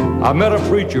 I met a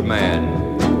preacher man,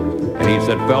 and he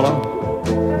said, fella,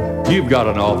 you've got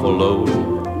an awful load.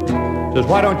 Says,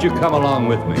 why don't you come along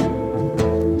with me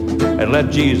and let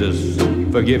Jesus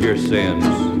forgive your sins?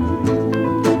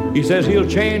 He says he'll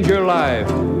change your life,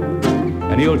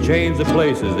 and he'll change the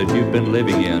places that you've been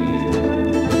living in.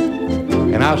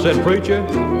 And I said, preacher,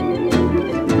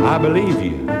 I believe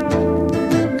you,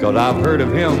 'cause I've heard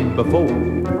of him before.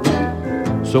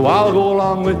 So I'll go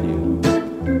along with you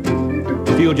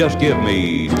if you'll just give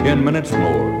me 10 minutes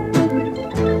more.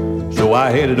 So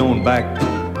I headed on back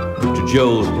to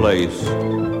Joe's place,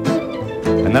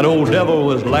 and that old devil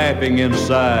was laughing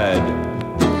inside.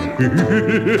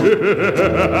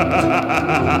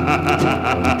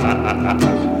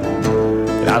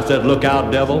 And I said, look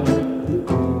out, devil,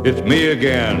 it's me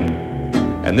again,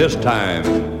 and this time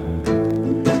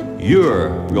you're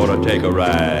gonna take a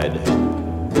ride.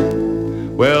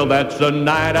 Well, that's the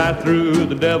night I threw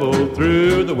the devil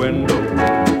through the window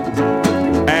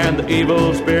and the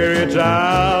evil spirits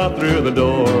out through the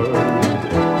door.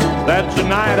 That's the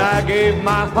night I gave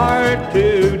my heart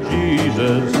to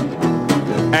Jesus,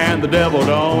 and the devil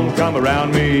don't come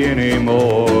around me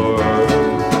anymore.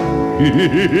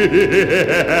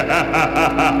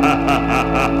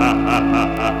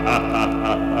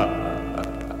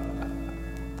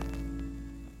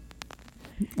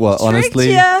 Well,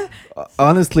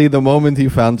 honestly, the moment he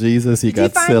found Jesus, he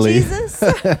got silly. Jesus?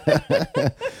 We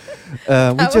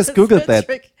just Googled that.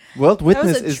 World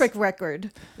Witness that was a trick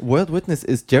record. World Witness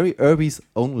is Jerry Irby's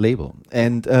own label,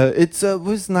 and it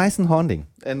was nice and haunting.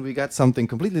 And we got something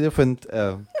completely different.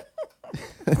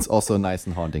 It's also nice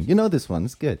and haunting. You know this one.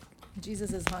 It's good.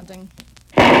 Jesus is haunting.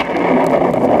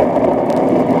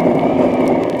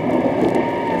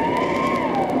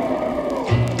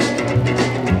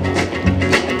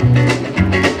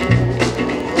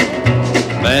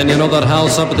 Man, you know that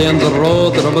house up at the end of the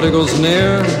road that nobody goes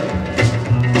near?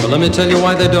 Well, let me tell you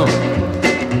why they don't.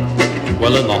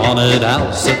 Well, in the haunted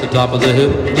house at the top of the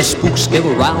hill, the spooks give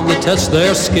around to test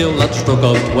their skill. That stroke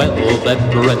of 12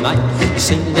 every night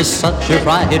seems such a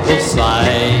frightful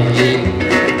sight.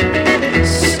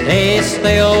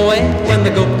 Stay away when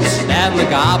the ghosts and the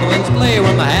goblins play,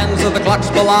 when the hands of the clocks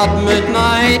pull out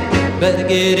midnight. Better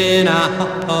get in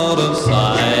out of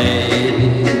sight.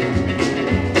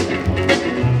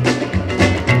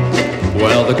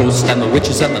 Well, the ghosts and the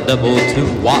witches and the devil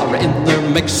too are in there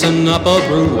mixing up a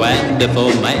brew. And if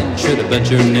a man should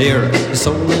venture near, his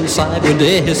soul inside would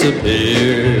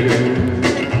disappear.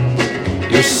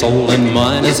 Your soul and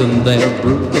mine is in their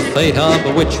brew, the fate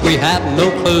of which we have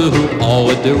no clue. All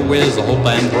we do is hope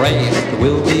and pray that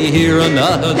we'll be here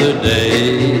another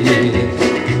day.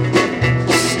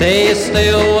 Stay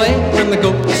away when the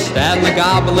ghosts and the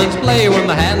goblins play, when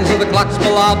the hands of the clocks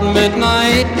pull out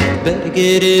midnight. Better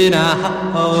get in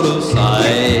out of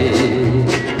sight.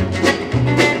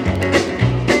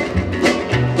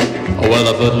 Well,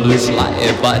 a footloose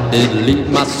life I did lead.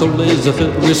 My soul is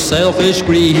filled with selfish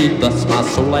greed. Thus my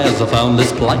soul has found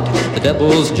this plight. The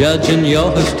devil's judging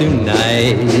yours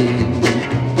tonight.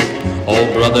 Oh,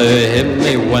 brother, hear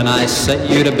me when I say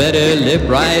you'd better live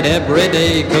right every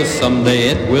day, 'cause someday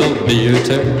it will be your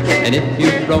turn, and if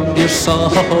you don't, your soul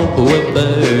will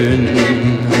burn.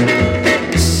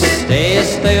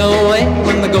 Stay away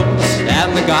when the ghosts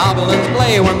and the goblins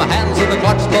play, when the hands of the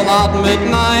clocks pull out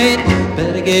midnight.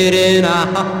 Better get in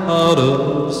out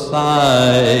of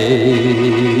sight.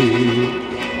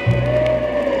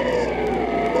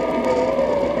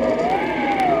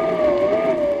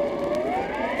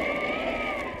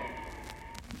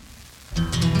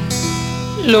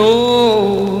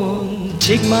 Lord,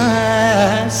 take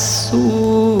my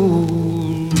soul.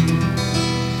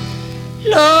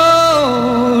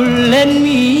 Lord, let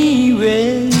me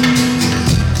rest.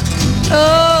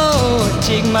 Lord,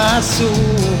 take my soul,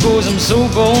 'cause I'm so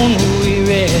gone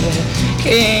weary,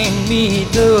 can't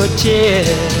meet the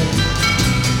test.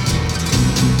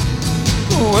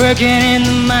 Working in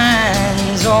the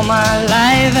mines all my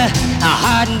life, a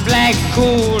hot and black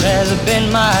coal has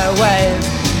been my wife.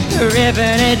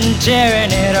 Ripping it and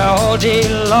tearing it all day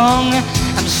long.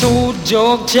 I'm so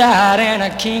dog-tired and I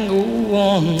can't go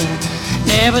on.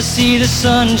 Never see the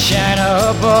sunshine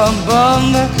up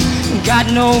above.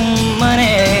 Got no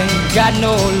money, got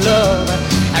no love.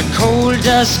 A cold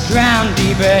dust ground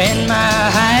deeper in my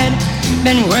hide.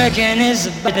 Been working as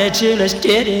a bit till it's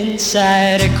dead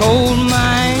inside. A coal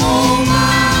mine,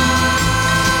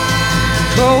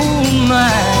 coal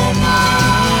mine.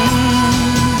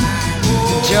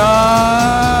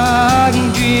 Dark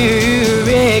and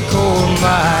dreary coal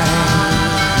mine.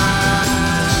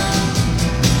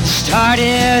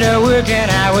 Started working,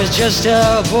 I was just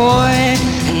a boy.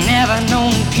 Never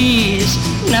known peace,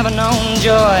 never known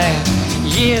joy.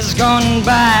 Years gone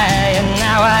by and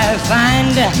now I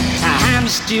find I'm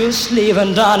still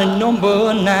slaving down at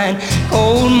number 9.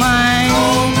 Coal mine,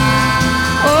 oh,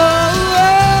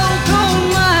 coal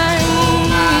mine,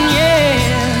 yeah.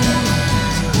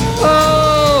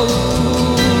 Oh,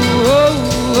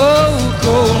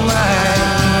 coal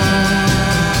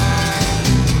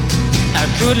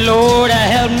Lord,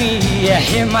 help me,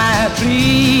 hear my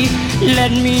plea.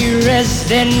 Let me rest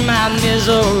in my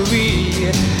misery.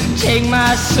 Take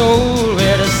my soul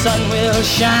where the sun will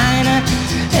shine.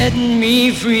 Set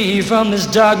me free from this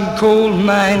dark and cold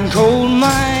mine, cold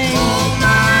mine. Cold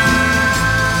mine.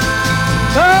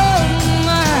 Cold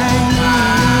mine.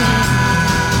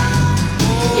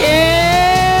 Yes,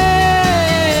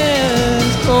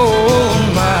 cold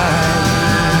mine.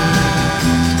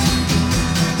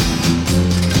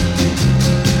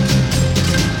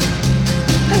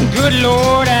 Good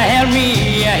Lord, help me,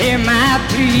 hear my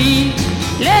plea.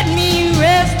 Let me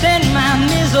rest in my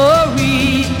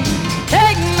misery.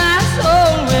 Take my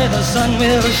soul where the sun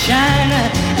will shine,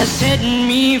 setting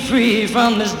me free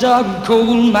from this dark and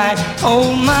cold mine.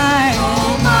 Oh my,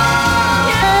 oh my,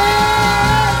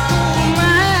 yes, oh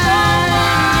my,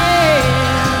 yeah.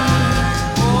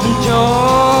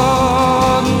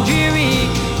 Dark and dreary,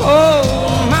 oh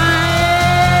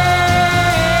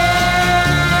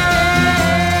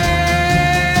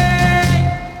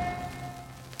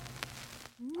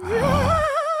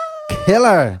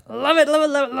Killer. Love it, love it,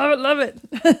 love it, love it, love it.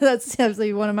 That's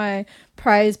absolutely one of my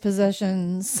prized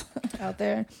possessions out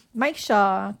there. Mike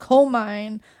Shaw, Coal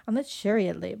Mine on the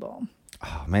Chariot label.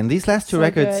 Oh man, these last two So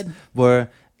records good. were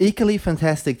equally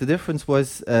fantastic. The difference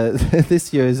was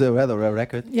this year is a rather rare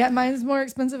record. Yeah, mine's more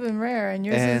expensive and rare, and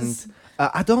yours is...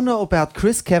 I don't know about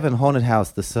Chris Kevin Haunted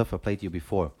House, the surfer played you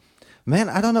before. Man,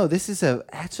 I don't know. This is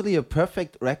actually a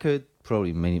perfect record.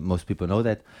 Probably most people know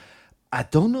that. I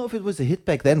don't know if it was a hit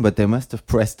back then, but they must have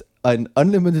pressed an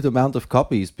unlimited amount of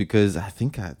copies because I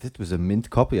think it was a mint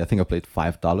copy. I think I paid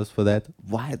 $5 for that.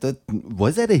 Why?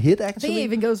 Was that a hit I actually? think it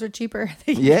even goes for cheaper.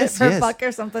 Yes, for yes. a buck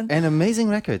or something. An amazing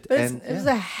record. But And, it was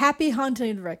a happy,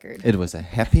 haunted record. It was a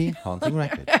happy, haunting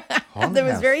record. Haunted That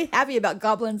was house. very happy about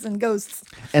goblins and ghosts.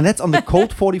 And that's on the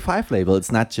Cold 45 label.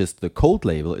 It's not just the Cold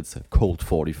label, it's a Cold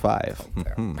 45.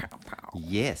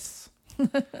 Yes.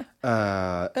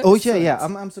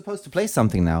 I'm supposed to play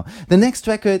something now. The next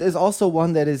record is also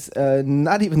one that is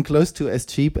not even close to as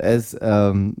cheap as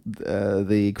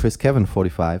the Chris Kevin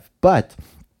 45. But,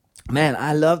 man,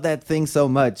 I love that thing so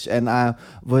much. And I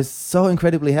was so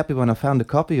incredibly happy when I found a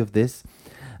copy of this.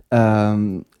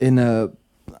 The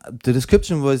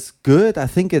description was good. I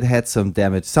think it had some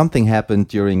damage. Something happened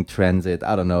during transit.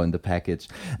 I don't know, in the package.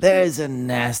 There is a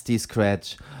nasty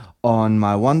scratch on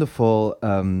my wonderful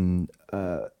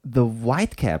the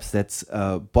white caps. That's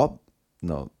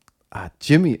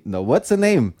Jimmy. No, what's the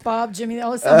name? Bob, Jimmy,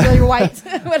 all sounds really white.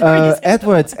 Whatever you say.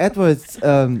 Edwards.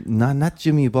 No, not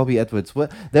Jimmy. Bobby Edwards. Well,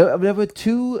 there were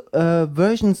two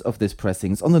versions of this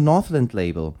pressings on the Northland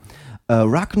label.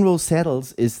 Rock and Roll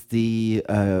Saddles is the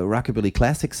rockabilly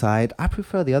classic side. I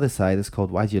prefer the other side. It's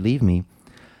called Why'd You Leave Me?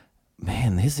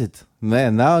 Man, is it?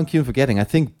 Man, now I'm keep forgetting. I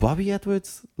think Bobby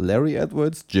Edwards, Larry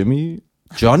Edwards, Johnny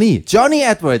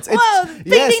Edwards. Whoa, ding,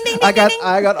 ding, ding, I ding,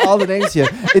 got all the names here.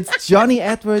 It's Johnny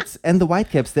Edwards and the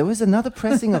Whitecaps. There was another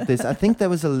pressing of this. I think there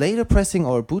was a later pressing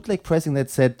or a bootleg pressing that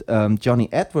said Johnny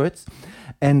Edwards.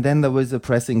 And then there was a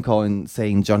pressing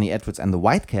saying Johnny Edwards and the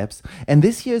Whitecaps. And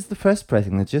this here is the first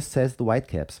pressing that just says the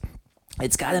Whitecaps.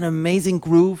 It's got an amazing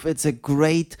groove. It's a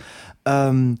great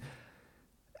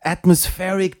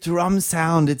atmospheric drum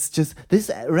sound. It's just,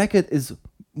 this record is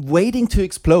waiting to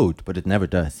explode, but it never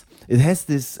does. It has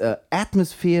this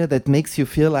atmosphere that makes you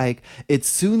feel like it's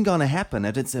soon gonna happen,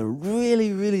 and it's a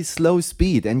really, really slow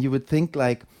speed, and you would think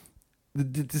like,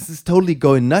 this is totally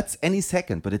going nuts any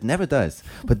second, but it never does.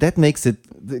 But that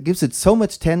gives it so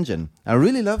much tension. I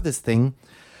really love this thing.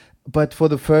 But for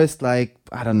the first, 10,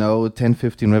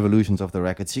 15 revolutions of the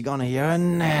records, you're gonna hear a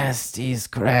nasty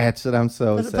scratch that I'm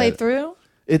so Does it sad. play through?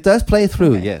 It does play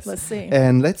through, Okay, yes. let's see.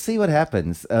 And let's see what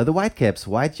happens. The Whitecaps,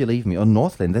 Why'd You Leave Me? On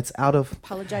Northland, that's out of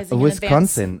Apologizing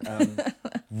Wisconsin.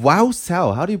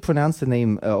 Wausau, how do you pronounce the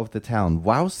name of the town?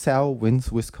 Wausau,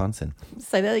 Wisconsin.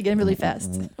 Say that again really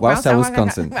fast. Wausau,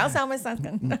 Wisconsin. Wausau,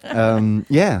 Wisconsin.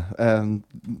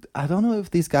 I don't know if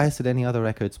these guys did any other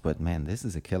records, but man, this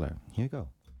is a killer. Here you go.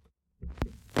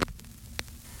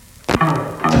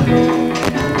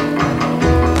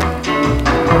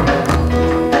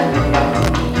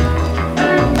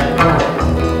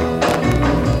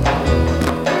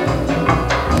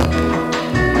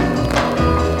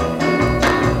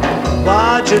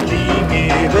 Why'd you leave me,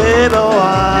 baby?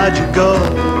 Why'd you go?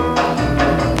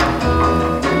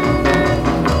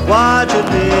 Why'd you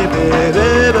leave me,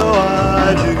 baby?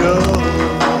 Why'd you go?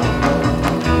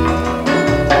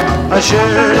 I sure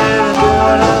didn't do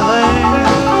anything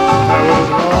that was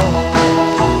wrong,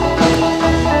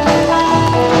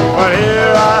 but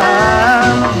here I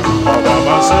am, all by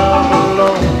myself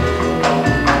alone.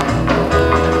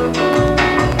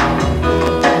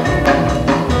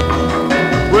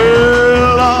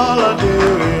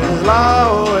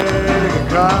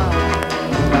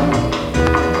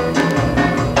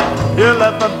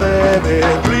 baby,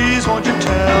 please won't you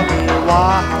tell me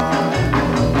why?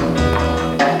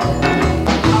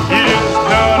 You just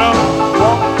done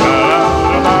walked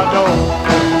out of my door.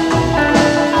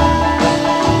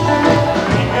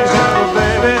 Please,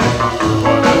 baby,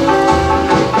 what is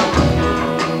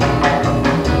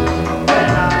Hey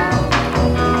now,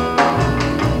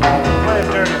 play it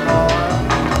dirty, boy.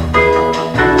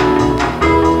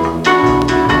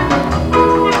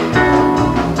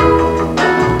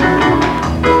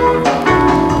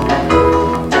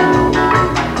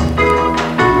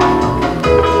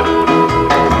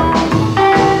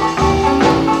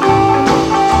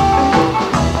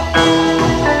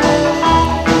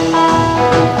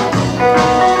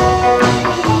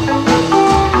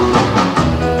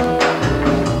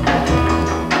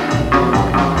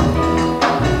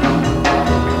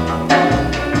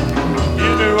 You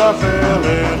knew I fell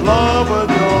in love with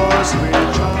your sweet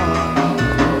charm.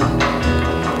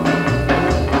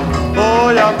 Oh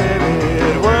yeah, baby,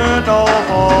 it weren't no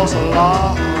false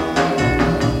alarm.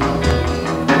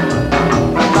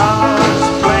 And now it's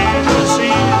plain to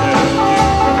see that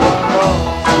you were wrong.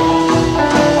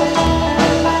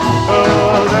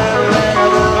 'Cause everything I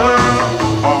do,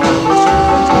 all the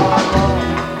sins gone wrong.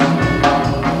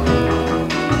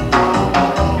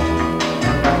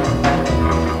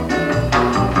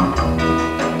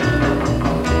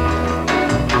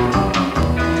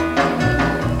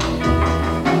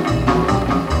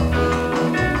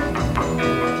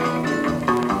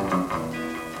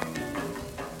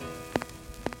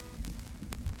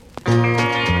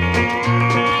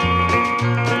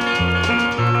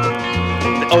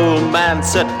 The old man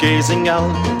sat gazing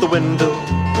out the window,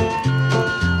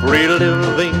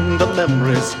 reliving the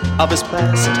memories of his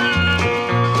past.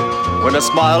 When a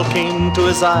smile came to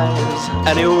his eyes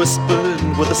and he whispered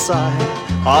with a sigh,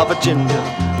 "Ah, Virginia,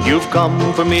 you've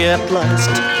come for me at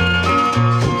last."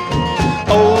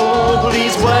 Oh,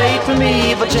 please wait for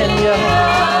me, Virginia.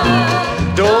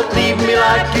 Don't leave me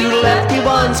like you left me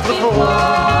once before.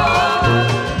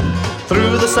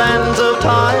 Through the sands of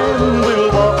time we'll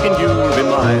walk and you'll be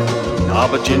mine. Ah,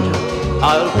 Virginia,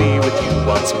 I'll be with you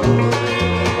once more.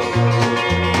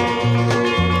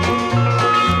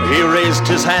 He raised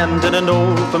his hand in an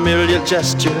old familiar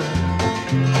gesture,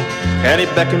 and he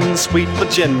beckoned, "Sweet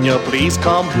Virginia, please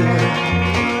come here.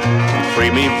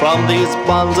 Free me from these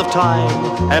bonds of time,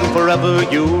 and forever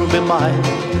you'll be mine.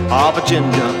 Ah,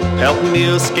 Virginia, help me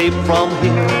escape from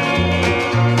here."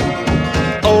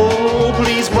 Oh,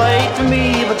 please wait for me,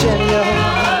 Virginia.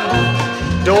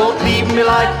 Don't leave me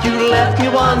like you left me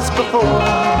once before.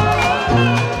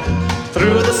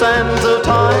 Through the sands of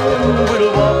time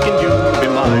we'll walk and you'll be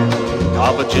mine.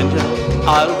 Ah, Virginia,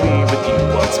 I'll be with you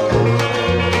once more.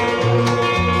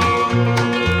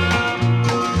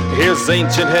 His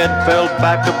ancient head fell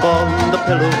back upon the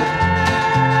pillow,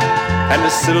 and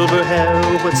his silver hair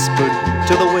whispered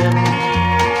to the wind.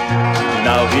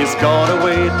 Now he's gone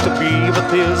away to be with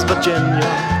his Virginia.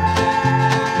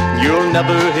 You'll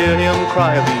never hear him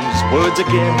cry these words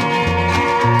again.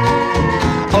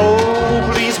 Oh,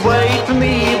 please wait for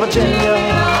me, Virginia.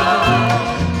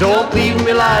 Don't leave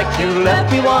me like you left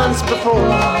me once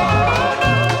before.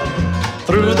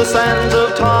 Through the sands of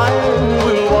time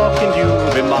we'll walk and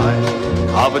you'll be mine.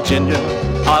 Ah, Virginia,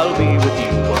 I'll be with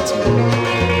you once more.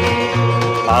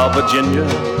 Ah, Virginia,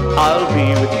 I'll be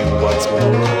with you once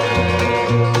more.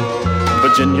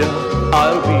 Virginia,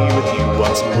 I'll be with you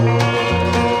once more.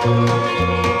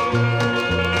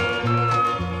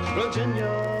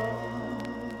 Virginia.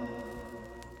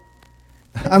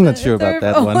 I'm not sure about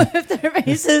that one. If their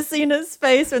faces seen his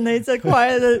face when they said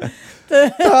quiet, it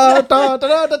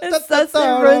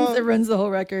ruins the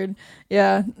whole record.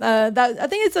 Yeah, I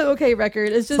think it's an okay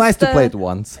record. It's just Nice to play it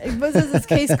once. Was this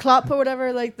case clop or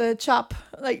whatever, like the chop,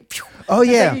 like. Oh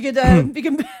yeah. You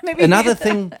could maybe Another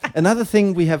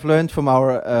thing we have learned from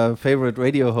our favorite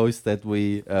radio host that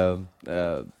we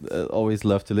always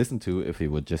love to listen to, if he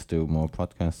would just do more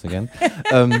podcasts again.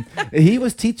 He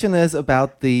was teaching us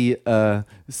about the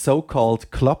so-called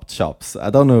club chops. I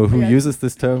don't know who uses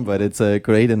this term, but it's a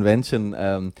great invention.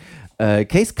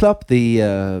 Case Club, the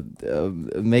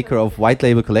maker of white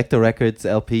label collector records,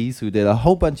 LPs, who did a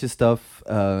whole bunch of stuff,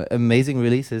 amazing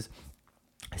releases.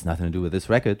 It's nothing to do with this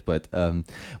record, but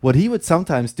what he would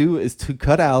sometimes do is to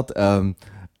cut out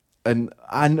an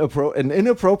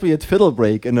inappropriate fiddle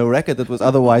break in a record that was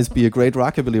otherwise be a great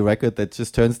rockabilly record that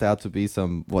just turns out to be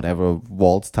some whatever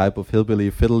waltz type of hillbilly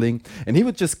fiddling, and he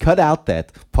would just cut out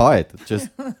that part just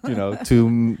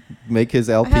to make his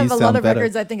LP sound better. I have a lot of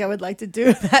records I think I would like to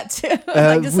do that too.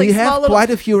 We have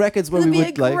quite a few records where we would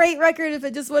It'd be a great record if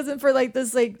it just wasn't for like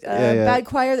this bad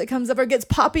choir that comes up or gets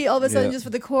poppy all of a sudden just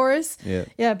for the chorus.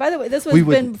 Yeah. By the way, this was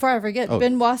before I forget,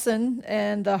 Ben Wasson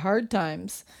and the Hard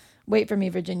Times. Wait for Me,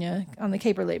 Virginia, on the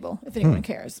Caper label, if anyone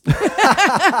cares.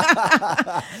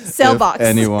 Cell box. If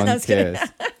anyone cares.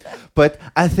 But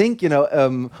I think,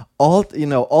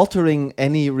 altering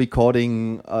any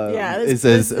recording is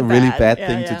a really bad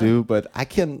thing to do, but I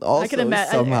can also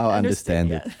somehow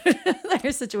understand it.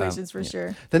 There's situations for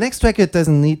sure. The next record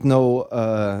doesn't need no...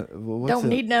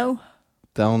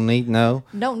 Don't need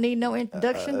no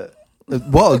introduction.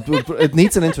 Well, it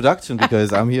needs an introduction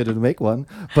because I'm here to make one.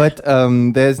 But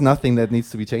there's nothing that needs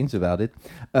to be changed about it.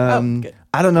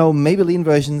 I don't know, Maybelline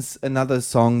Version's another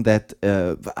song that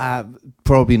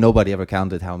probably nobody ever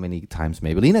counted how many times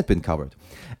Maybelline had been covered.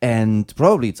 And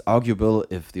probably it's arguable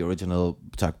if the original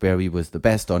Chuck Berry was the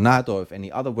best or not, or if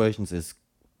any other versions is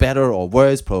better or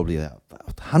worse. Probably there are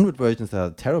 100 versions that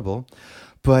are terrible.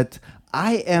 But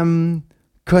I am...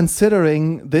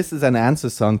 considering this is an answer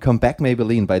song, Come Back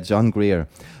Maybelline by John Greer.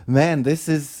 Man, this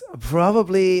is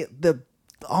probably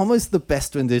almost the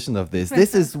best rendition of this.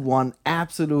 This is one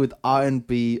absolute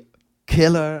R&B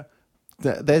killer.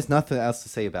 There's nothing else to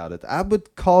say about it. I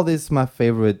would call this my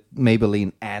favorite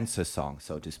Maybelline answer song,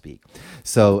 so to speak.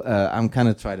 So I'm kind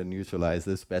of trying to neutralize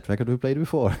this bad record we played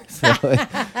before.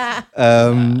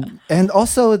 And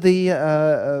also the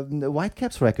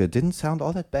Whitecaps record didn't sound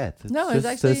all that bad. No, it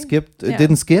actually skipped. It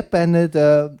didn't skip, and it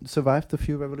survived a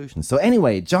few revolutions. So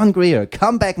anyway, John Greer,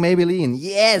 Come Back Maybelline.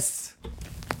 Yes.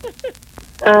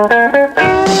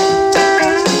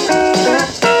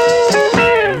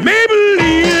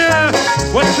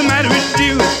 What's the matter with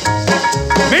you?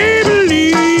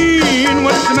 Maybelline,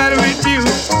 what's the matter with you?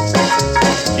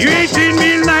 You ain't treating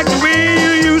me like the way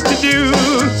you used to do.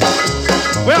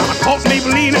 Well, I caught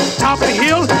Maybelline at the top of the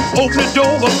hill, opened the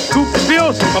door, scooped the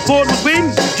bill. My Ford was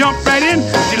waiting, jumped right in.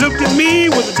 She looked at me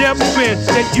with a devil's grin.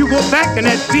 Said, you go back in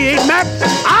that V8 Mac.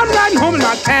 I'm riding home in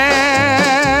my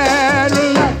Cadillac.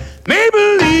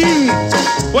 Maybelline,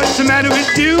 what's the matter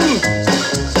with you?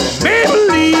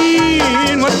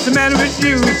 Maybelline, what's the matter with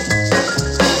you?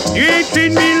 You ain't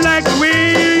treating me like the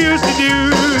way you used to do.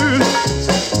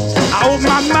 I opened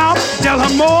my mouth to tell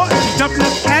her more. She jumped in the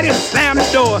caddy and slammed the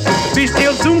door. The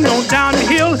fishtail zoomed on down the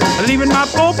hill, leaving my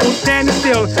Popo standing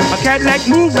still. A Cadillac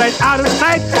moved right out of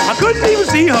sight. I couldn't even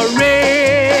see her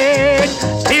red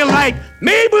tail light.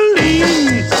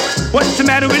 Maybelline, what's the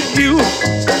matter with you?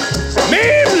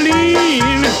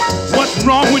 Maybelline, what's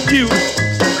wrong with you?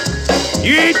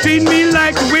 You ain't treating me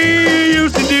like the way you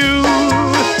used to do.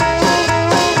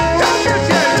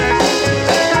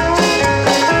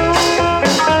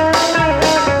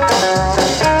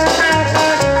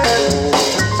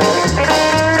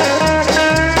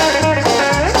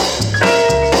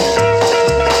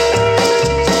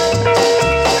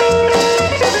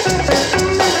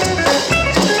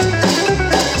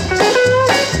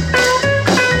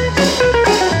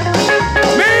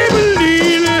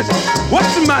 Maybelline,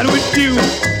 what's the matter with you?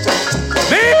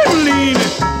 Maybelline,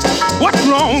 what's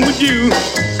wrong with you?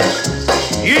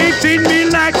 You ain't treating me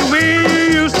like the way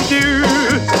you used to do.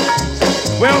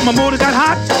 Well, my motor got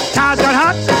hot, tires got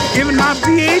hot, giving my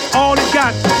V8 all it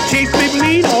got. Chased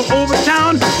Maybelline all over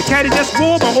town, the caddy just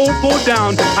rolled my old Ford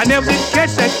down. I never did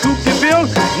catch that coupe de ville.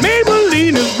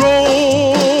 Maybelline is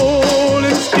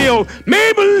rolling still.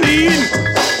 Maybelline,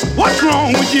 what's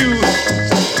wrong with you?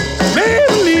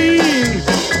 Maybelline,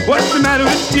 what's the matter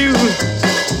with you?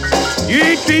 You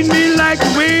ain't treating me like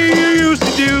the way you used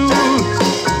to do.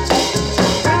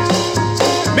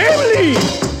 Maybelline,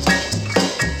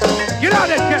 get out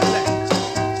of that Cadillac.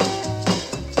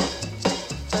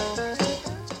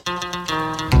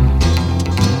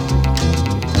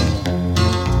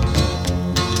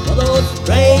 Well, those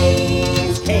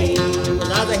rains came as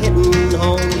I was heading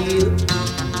home to you.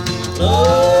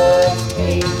 Floods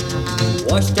came,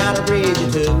 washed out a bridge or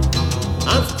two.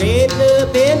 I'm stranded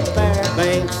up in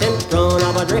Fairbanks in front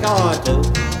of a drink or two.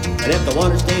 And if the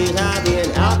water stays high,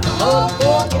 then alcohol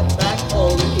won't get back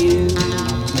home to you.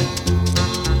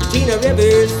 The Tina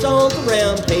River's on the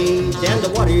rampage, and the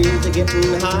waters are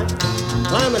getting high.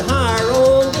 Climbing higher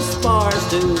on the spars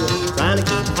too, trying to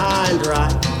keep high and dry.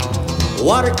 The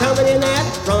water coming in at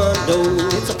the front door,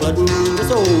 it's a flooding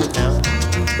this old town.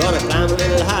 Gonna climb a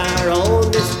little higher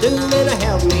on this dune and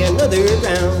have me another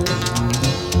round.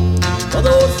 Well,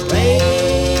 those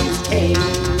rains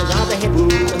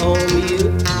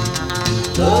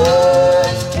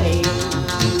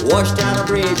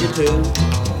bridge or two.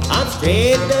 I'm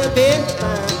straight up in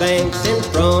the banks in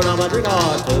front of a drink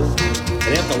or two.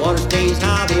 And if the water stays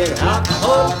high, then out the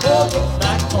whole boat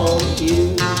back home with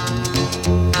you.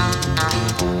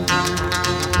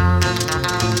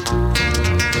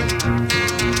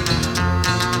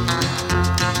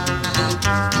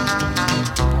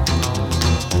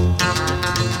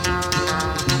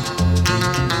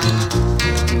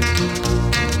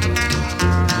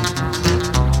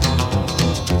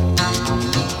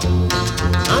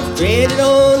 Stranded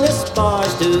on this bar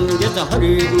stool, just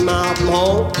 100 miles from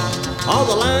home. All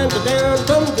the lines are down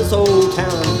from this old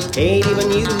town, can't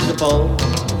even use the phone.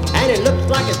 And it looks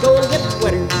like it's gonna get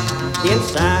wetter,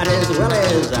 inside as well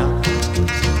as out.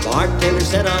 Bartender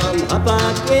said I'm up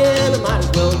again, I might as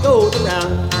well go the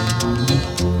route.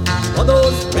 Well,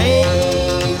 those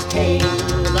rains came, I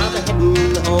was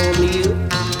heading home to you.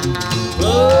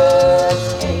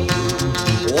 Floods came,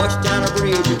 washed down a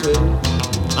bridge or two.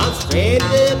 I'm straight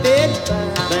to bed,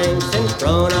 banks in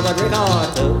front of a drink or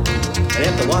two. And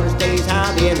if the water stays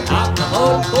high, then out the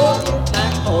whole boat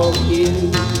back home with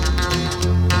you.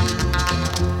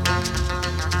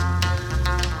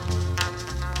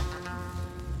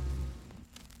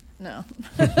 No.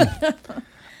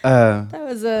 That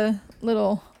was a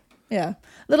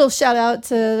little shout out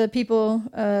to the people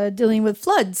dealing with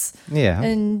floods. Yeah.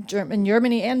 In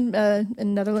Germany and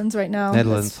in Netherlands right now.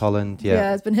 Netherlands, Holland, yeah.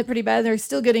 Yeah, it's been hit pretty bad. They're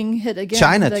still getting hit again.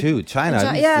 China too.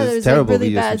 China. Yeah, there's terrible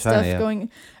really videos bad from China, stuff going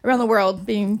around the world,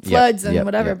 being floods and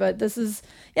whatever. But this is,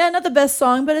 not the best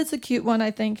song, but it's a cute one,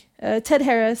 I think. Ted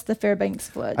Harris, The Fairbanks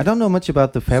Flood. I don't know much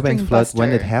about the Fairbanks flood, Buster.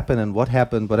 when it happened and what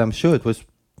happened, but I'm sure it was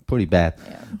pretty bad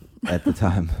at the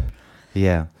time.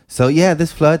 Yeah. So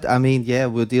this flood, I mean,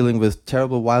 we're dealing with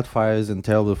terrible wildfires and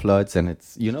terrible floods, and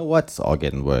it's, you know what, it's all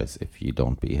getting worse if you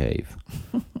don't behave.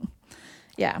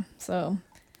 So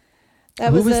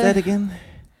Who was that again?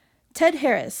 Ted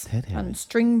Harris on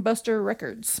String Buster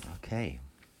Records. Okay.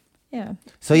 Yeah.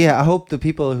 So I hope the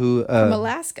people who from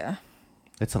Alaska.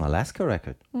 It's an Alaska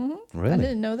record. Mm-hmm. Really? I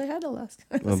didn't know they had Alaska.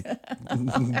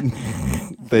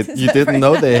 You didn't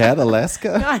know they had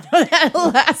Alaska? No, I know they had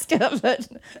Alaska, but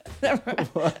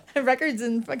records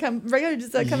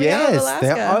coming out of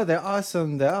Alaska. There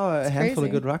are a handful of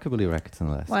good rockabilly records in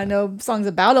Alaska. Well, I know songs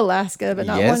about Alaska, but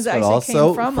not ones that actually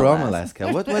also came from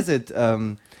Alaska. What was it?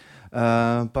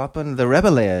 Bob and the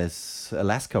Rebelliers,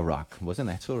 Alaska Rock was an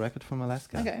actual record from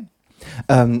Alaska. Okay.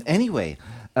 Anyway,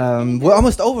 we're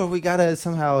almost over. We gotta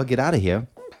somehow get out of here.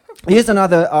 Here's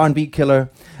another R&B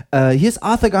killer. Here's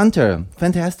Arthur Gunter.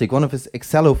 Fantastic. One of his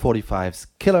Excello 45s.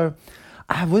 Killer.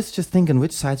 I was just thinking,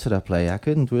 which side should I play? I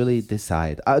couldn't really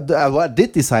decide. I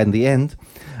did decide in the end.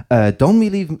 Don't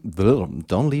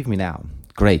leave me now.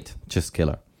 Great. Just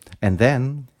killer. And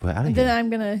then we're out of here. Then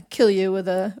I'm gonna kill you with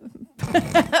a.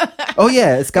 Oh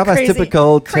yeah, it's Gabba's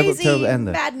typical crazy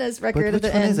ending. Madness record at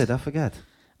the end. Which one is it? I forgot.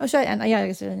 Oh, should I? I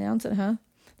guess I should announce it, huh?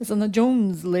 It's on the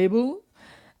Jones label.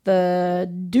 The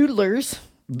Doodlers.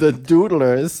 The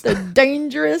Doodlers. The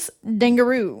Dangerous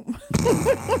Dangaroo.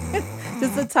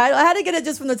 Just the title. I had to get it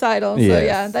just from the title.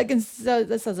 Yes. So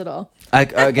that says it all. I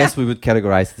guess we would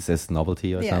categorize this as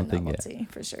novelty or something. Novelty,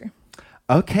 for sure.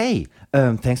 Okay.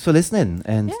 Thanks for listening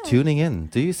and tuning in.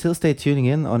 Do you still stay tuning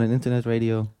in on an internet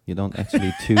radio? You don't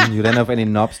actually tune. You don't have any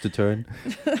knobs to turn.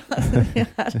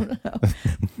 I don't know.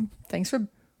 Thanks for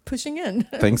pushing in.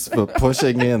 Thanks for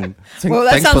pushing in. Well,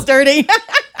 that sounds dirty.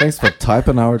 Thanks for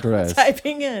typing our address.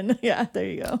 Typing in. Yeah, there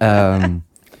you go.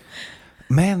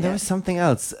 Man, there was something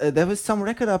else. There was some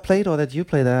record I played or that you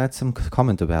played that I had some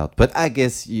comment about. But I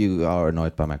guess you are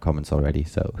annoyed by my comments already,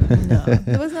 so. No,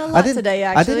 there wasn't a lot today,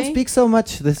 actually. I didn't speak so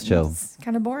much this show. It's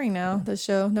kind of boring now, this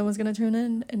show. No one's going to tune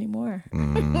in anymore.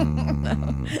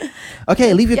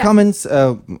 Okay, leave your comments.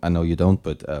 I know you don't,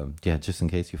 but just in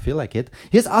case you feel like it.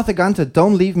 Here's Arthur Gunter,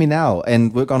 Don't Leave Me Now.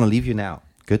 And we're going to leave you now.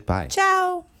 Goodbye.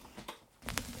 Ciao.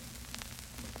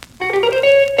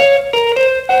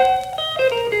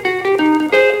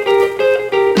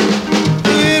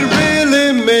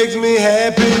 Makes me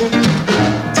happy,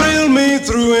 thrill me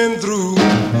through and through.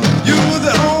 You're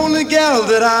the only gal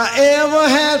that I ever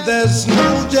had that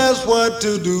knows just what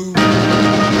to do.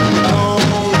 Don't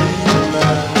leave me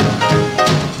now,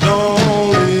 don't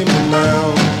leave me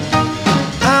now.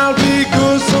 I'll be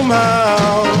good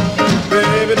somehow,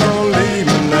 baby, don't leave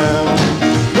me now.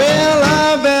 Well,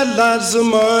 I've had lots of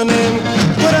money,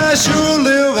 but I sure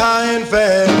live high and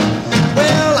fast.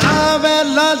 Well, I've had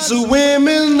lots of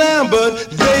women now, but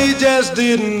they just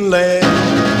didn't last.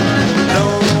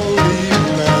 Don't leave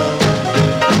me now,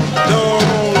 don't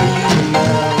leave me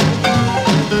now.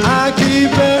 I keep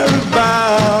very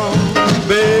bound,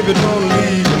 baby, don't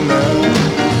leave me now.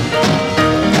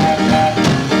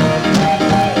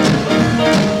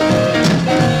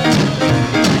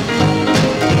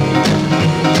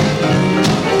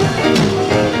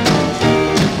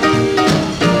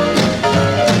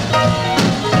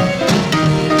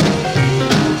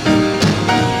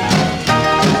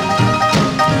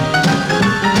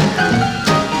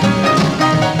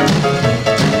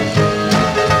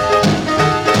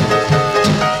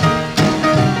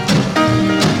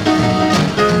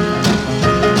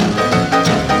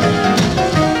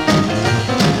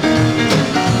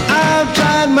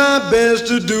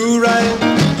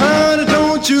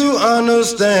 you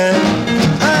understand?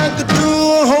 I could do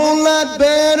a whole lot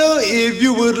better if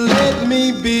you would let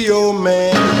me be your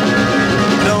man.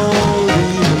 Don't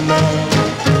leave me now.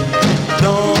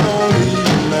 Don't leave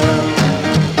me now.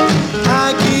 I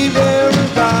keep every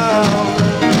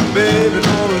vow. Baby,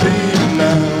 don't leave me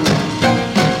now.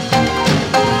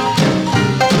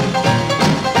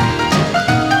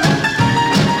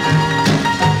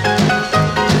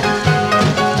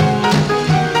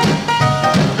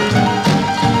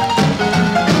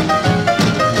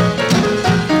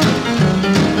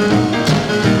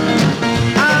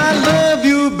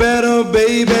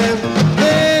 Baby,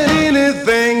 than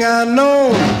anything I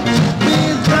know.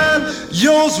 Meantime,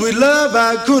 your sweet love,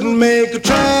 I couldn't make a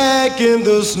track in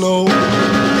the snow.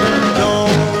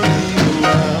 Don't leave me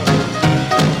now.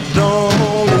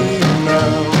 Don't leave me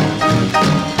now.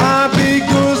 I'll be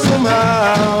good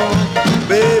somehow.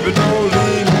 Baby, don't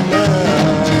leave me now.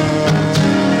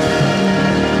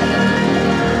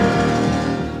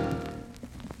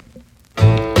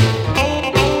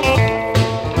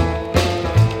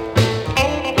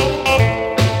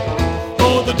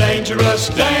 Dangerous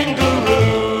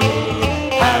kangaroo,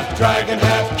 half dragon,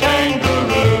 half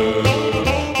kangaroo,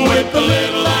 with a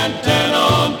little antenna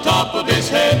on top of his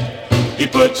head. He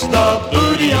puts the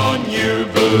booty on your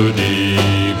booty,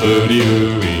 booty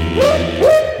ooey,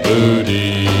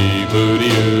 booty, booty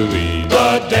ooey. The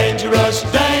dangerous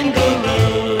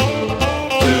kangaroo,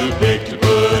 too big to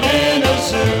put in a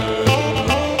zoo.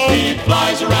 He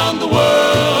flies around the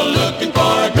world looking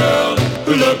for a girl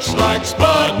who looks like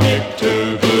Sputnik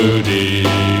too. Booty,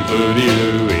 booty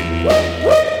ooey,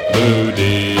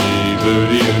 booty,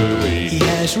 booty ooey. He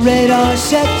has radar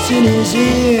sets in his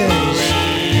ears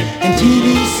and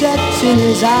TV sets in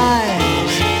his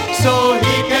eyes, so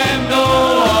he can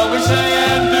know all we say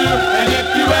and do. And if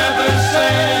you ever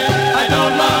say I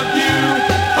don't love you,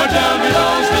 or tell me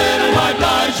those little white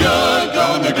lies, you're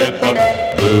gonna get the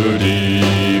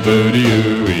booty, booty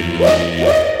ooey,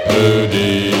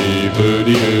 booty,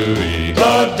 booty ooey.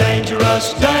 The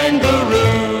dangerous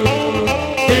kangaroo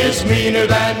is meaner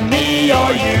than me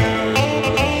or you.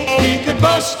 He could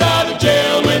bust out of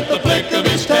jail with the flick of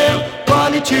his tail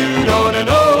while he chewed on an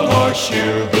old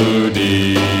horseshoe.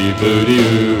 Booty, booty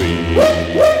ooey,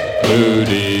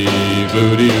 booty,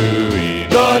 booty ooey.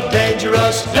 The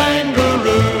dangerous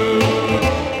kangaroo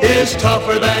is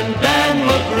tougher than Dan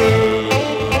McGrew.